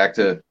goes back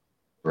to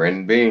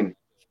Brandon Beane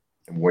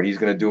and what he's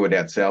going to do with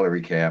that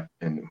salary cap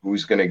and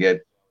who's going to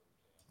get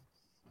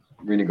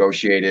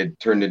renegotiated,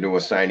 turned into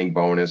a signing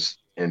bonus.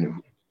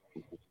 And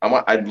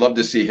I'd love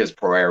to see his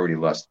priority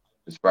list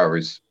as far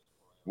as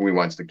who he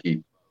wants to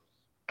keep.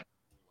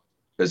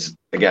 Because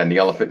again, the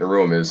elephant in the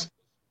room is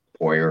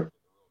Poyer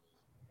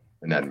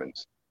and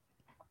Edmonds.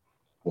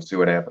 We'll see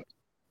what happens.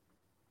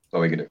 That's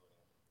all we can do.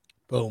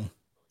 Boom.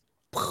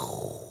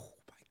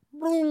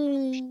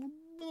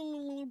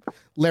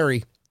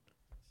 Larry,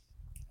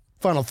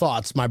 final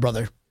thoughts, my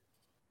brother.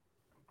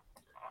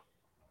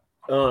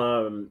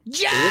 Jen!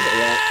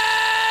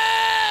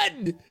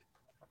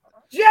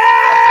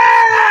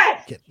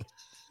 Kidding.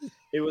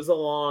 It was a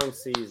long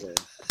season.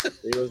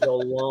 It was a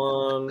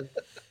long,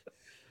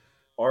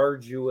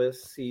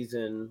 arduous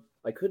season.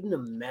 I couldn't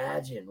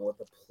imagine what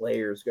the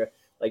players got.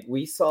 Like,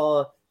 we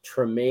saw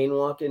Tremaine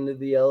walk into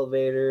the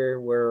elevator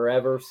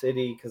wherever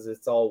city, because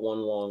it's all one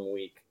long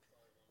week,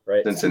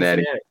 right?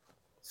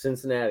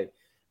 Cincinnati.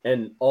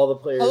 And all the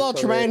players. Hello, come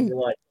in Tremaine. and be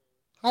like,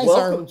 Hi,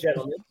 welcome, sir.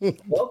 gentlemen.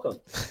 Welcome.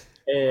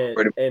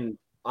 And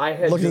I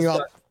had Looking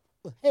just up.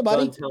 Hey,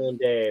 buddy. done telling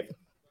Dave,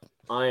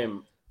 I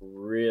am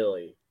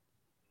really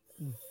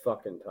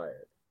fucking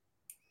tired.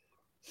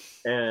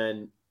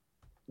 And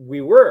we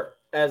were,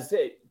 as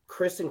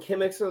Kristen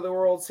Kimmicks of the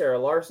world, Sarah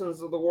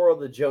Larson's of the world,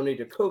 the Joni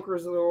DeCokers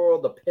of the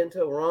world, the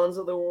Pinto Rons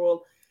of the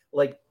world,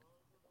 like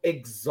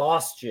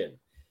exhaustion.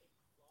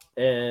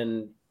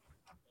 And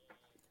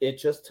it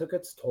just took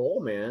its toll,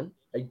 man.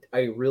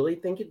 I really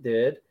think it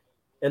did.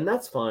 And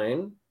that's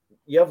fine.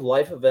 You have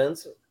life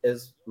events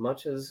as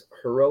much as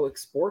heroic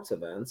sports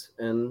events,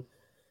 and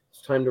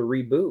it's time to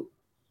reboot.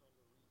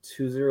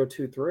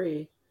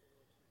 2023.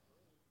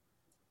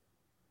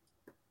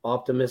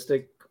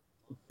 Optimistic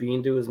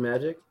Bean do his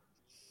magic.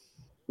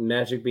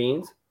 Magic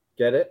beans.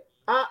 Get it?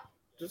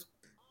 Just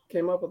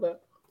came up with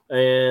that.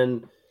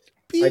 And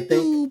Pew, I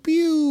think-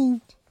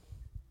 pew.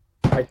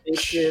 I think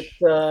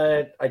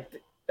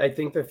I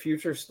think the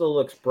future still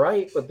looks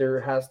bright, but there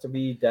has to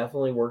be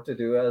definitely work to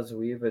do, as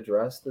we've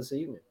addressed this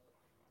evening.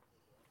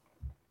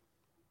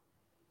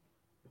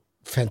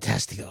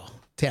 Fantastico.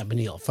 Tampa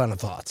Neal, final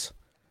thoughts.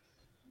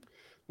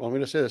 Well, I'm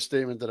going to say a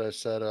statement that I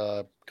said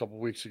a couple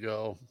weeks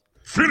ago.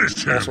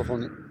 Finish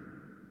him.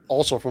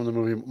 Also from the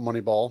movie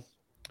Moneyball.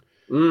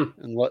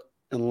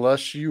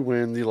 Unless you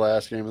win the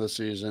last game of the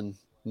season,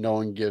 no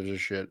one gives a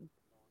shit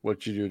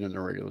what you do in the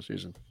regular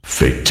season.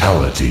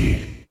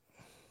 Fatality.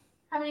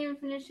 Haven't even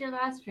finished your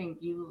last drink,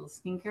 you little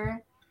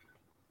stinker.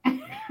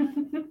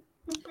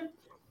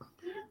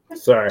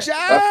 Sorry.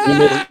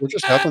 What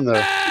just happened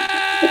there?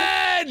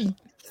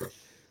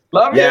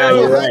 Love Yeah, you.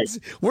 you're right.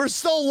 We're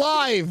still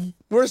live.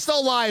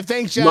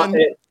 Thanks, John.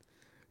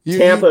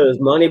 Tampa is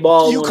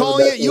Moneyball. You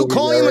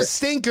calling him a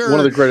stinker? One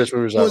of the greatest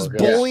movies was ever.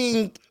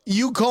 bullying.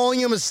 You calling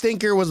him a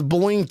stinker was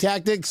bullying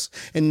tactics,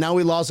 and now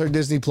we lost our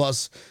Disney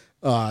Plus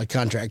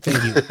contract.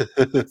 Thank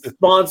you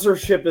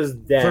Sponsorship is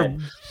dead.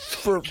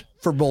 for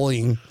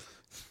bullying.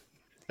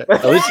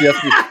 At least the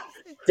FBI,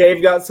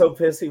 Dave got so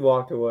pissed he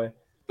walked away.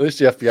 at least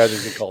the FBI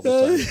didn't get called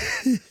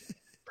this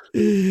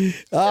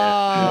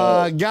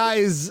time.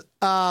 Guys,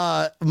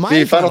 my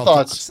The final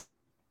thoughts.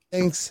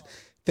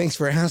 Thanks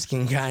for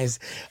asking, guys.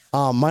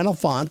 My final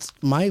thoughts.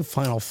 My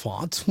final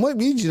thoughts.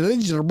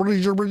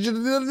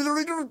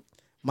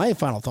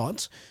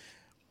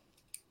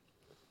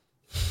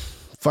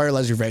 Fire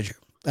Leslie Frazier.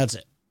 That's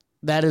it.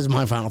 That is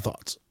my final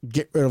thoughts.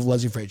 Get rid of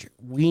Leslie Frazier.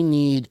 We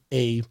need.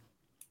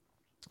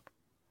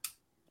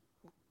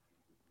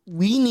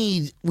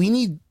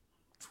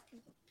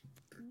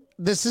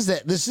 This is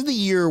it. This is the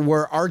year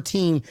where our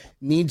team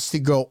needs to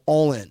go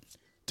all in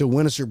to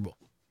win a Super Bowl.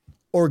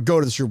 or go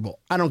to the Super Bowl.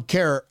 I don't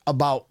care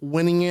about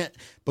winning it,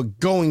 but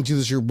going to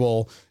the Super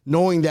Bowl,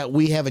 knowing that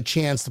we have a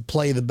chance to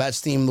play the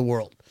best team in the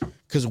world,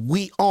 because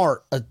we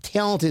are a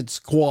talented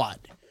squad.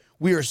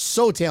 We are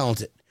so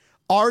talented.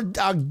 Our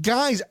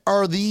guys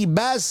are the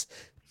best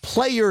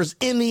players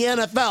in the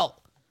NFL.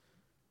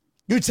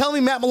 You're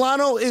telling me Matt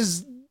Milano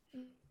is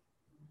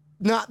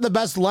not the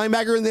best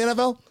linebacker in the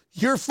NFL?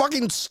 You're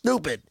fucking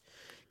stupid.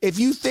 If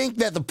you think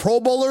that the Pro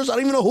Bowlers, I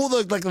don't even know who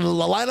the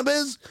lineup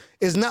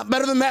is not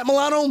better than Matt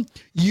Milano,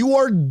 you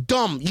are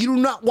dumb. You do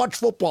not watch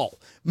football.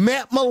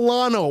 Matt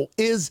Milano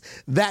is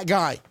that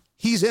guy.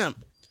 He's him.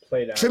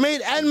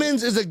 Tremaine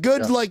Edmonds is a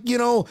good,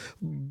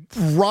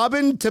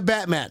 Robin to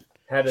Batman.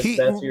 Had his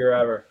best year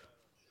ever.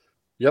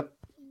 Yep.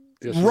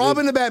 Yes,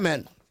 Robin to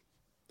Batman.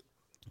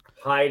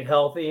 Hyde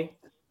healthy.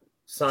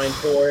 Sign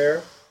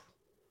Poirier.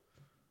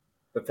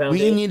 The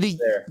We need to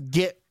there.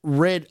 get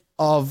rid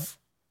of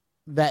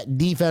that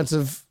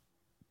defensive.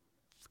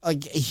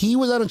 Like, he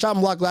was on a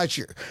chopping block last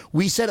year.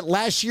 We said it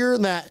last year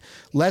that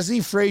Leslie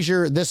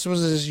Frazier, this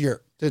was his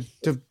year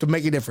to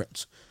make a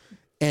difference.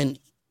 And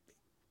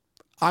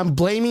I'm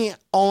blaming it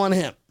all on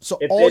him. So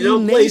if all they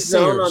don't you play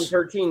zone on naysayers,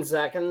 13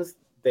 seconds,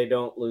 they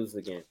don't lose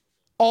the game.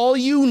 all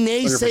you 100%.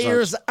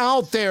 naysayers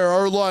out there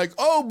are like,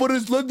 oh, but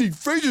it's Leslie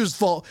Frazier's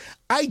fault.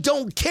 I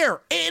don't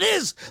care. It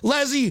is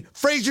Leslie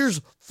Frazier's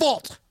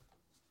fault.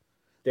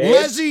 Dave,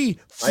 Leslie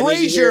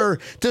Frazier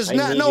does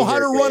not know how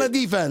to run a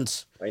Dave.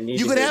 defense. I need You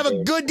to can hear have a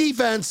Dave. good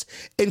defense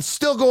and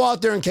still go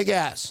out there and kick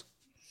ass.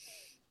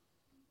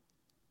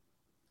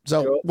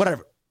 So, Go-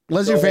 whatever.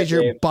 Leslie go ahead,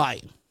 Frazier, Dave.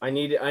 bye. I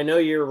know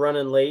you're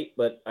running late,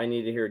 but I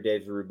need to hear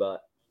Dave's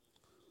rebut.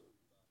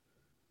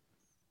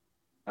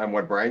 On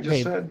what Brian just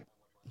Hey. said.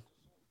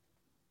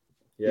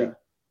 Yeah.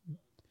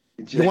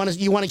 You want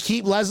to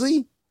keep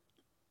Leslie?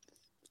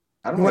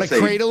 I don't You want want to to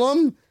say cradle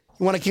him?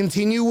 You want to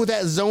continue with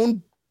that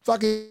zone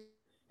fucking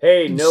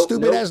Hey, no,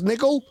 stupid ass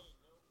nickel?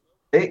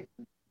 they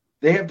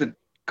have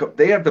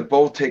to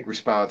both take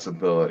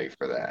responsibility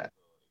for that.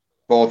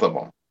 Both of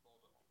them,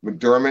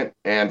 McDermott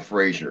and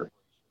Frazier.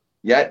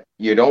 Yet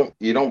you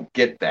don't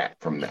get that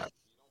from them.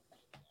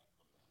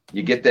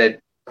 You get that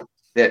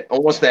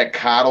almost that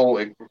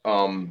coddle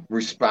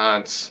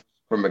response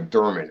from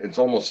McDermott. It's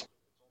almost,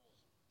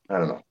 I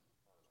don't know.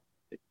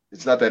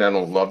 It's not that I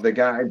don't love the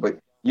guy, but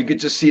you could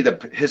just see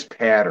his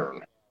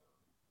pattern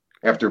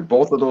after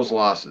both of those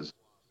losses,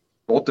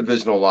 both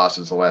divisional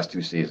losses the last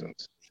 2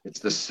 seasons. It's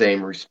the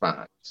same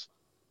response.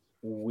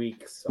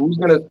 weeks. Who's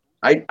gonna?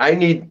 I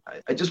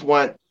just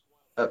want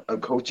a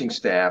coaching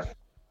staff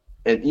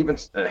and even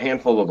a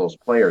handful of those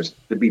players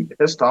to be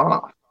pissed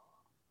off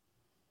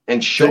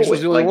and show Diggs was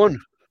it. the only one.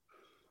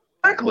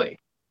 Exactly.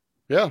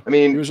 Yeah. I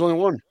mean, He was the only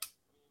one.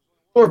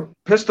 people are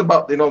pissed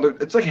about,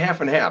 it's like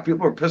half and half.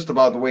 People are pissed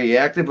about the way he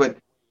acted, but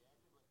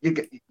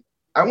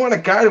I want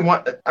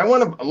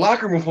a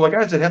locker room full of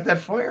guys that have that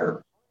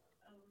fire.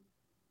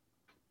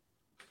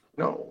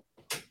 No.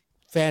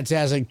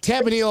 Fantastic.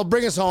 Tabanil,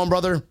 bring us home,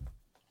 brother.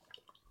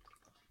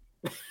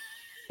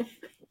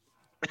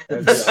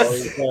 That's all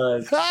he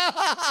does.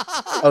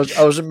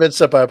 I was in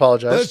mid-step. I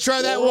apologize. Let's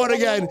try that one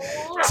again.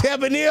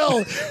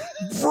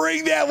 Tabanil,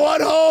 bring that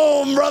one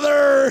home,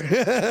 brother.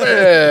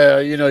 Yeah,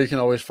 you can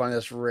always find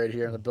us right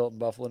here on the Built in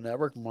Buffalo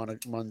Network,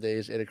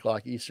 Mondays, 8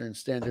 o'clock Eastern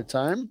Standard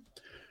Time.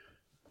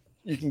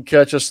 You can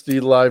catch us the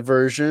live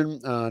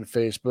version on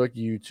Facebook,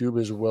 YouTube,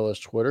 as well as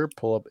Twitter.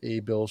 Pull up A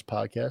Bills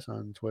Podcast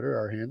on Twitter,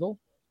 our handle.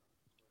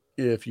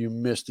 If you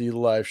missed the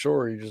live show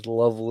or you just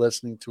love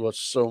listening to us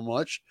so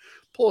much,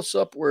 pull us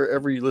up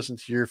wherever you listen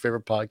to your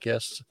favorite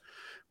podcasts,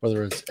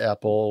 whether it's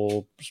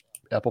Apple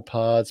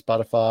Pod,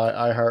 Spotify,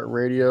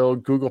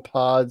 iHeartRadio, Google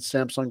Pod,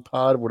 Samsung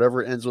Pod,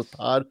 whatever ends with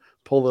pod.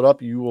 Pull it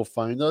up. You will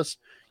find us.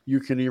 You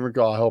can even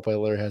go, I hope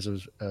Larry has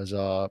his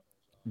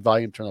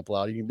volume turned up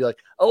loud. You can be like,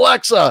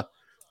 Alexa,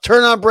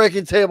 turn on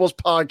Breaking Tables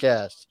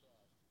podcast.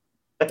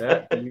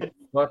 You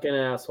fucking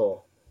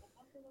asshole.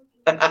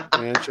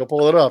 And she'll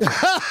pull it up.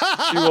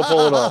 She will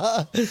pull it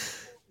up.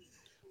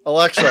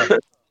 Alexa,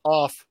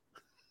 off.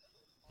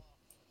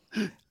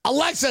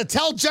 Alexa,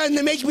 tell Jen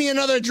to make me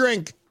another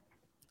drink.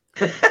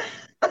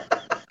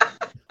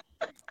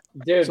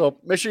 Dude, So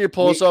make sure you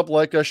pull us up,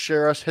 like us,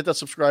 share us, hit that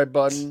subscribe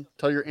button,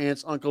 tell your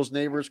aunts, uncles,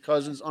 neighbors,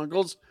 cousins,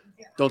 uncles.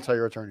 Don't tell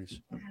your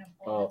attorneys.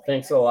 oh,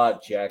 thanks a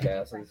lot,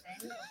 jackasses.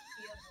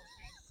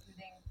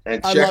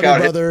 And I check love out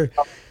you, brother.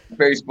 his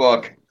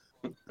Facebook.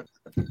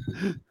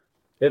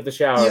 Hit the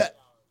shower. Yeah.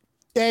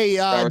 Hey,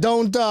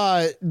 don't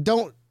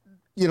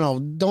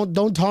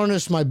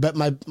tarnish my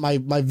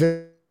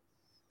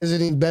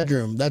visiting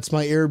bedroom. That's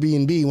my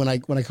Airbnb when I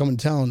come in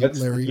town, That's,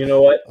 Larry. you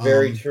know what?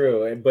 Very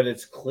true. But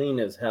it's clean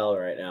as hell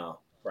right now,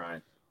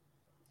 Brian.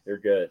 You're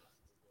good.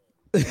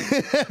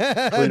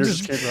 Cleaners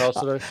just came to the house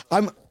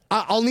today.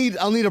 I'll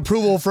need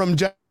approval from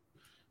Jen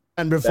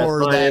before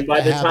That's fine. that And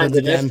by the time happens the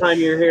again. next time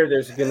you're here,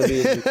 there's going to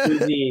be a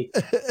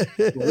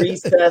jacuzzi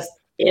recessed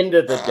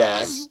into the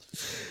deck,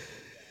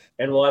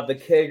 and we'll have the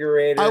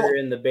kegerator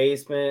in the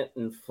basement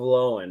and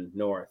flowing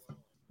north.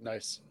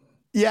 Nice.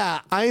 Yeah,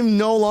 I'm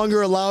no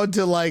longer allowed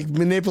to like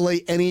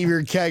manipulate any of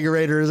your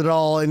kegerators at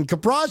all, and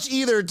Kaprosh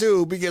either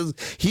too, because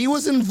he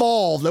was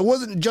involved. It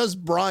wasn't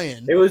just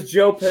Brian. It was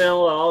Joe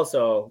Pinella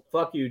also.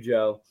 Fuck you,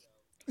 Joe.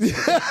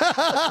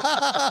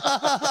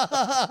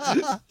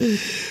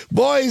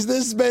 Boys,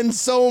 this has been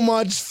so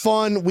much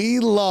fun. We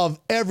love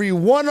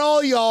everyone,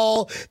 all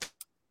y'all.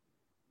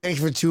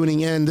 Thanks for tuning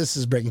in. This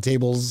is Breaking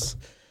Tables.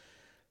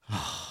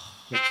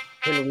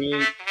 Can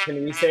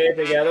we say it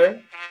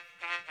together?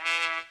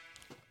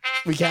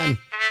 We can.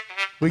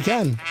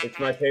 It's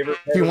my favorite.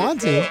 If you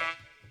want to.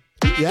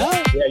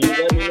 Yeah. Yeah, you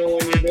let me know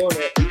when you're doing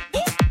it.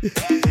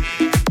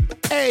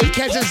 Hey,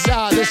 catch us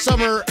this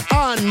summer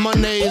on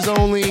Mondays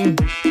only.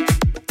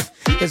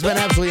 It's been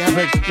absolutely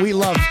epic. We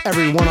love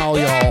everyone, all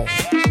y'all.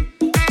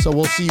 So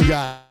we'll see you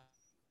guys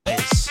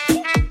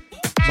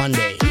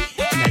Monday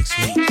next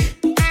week.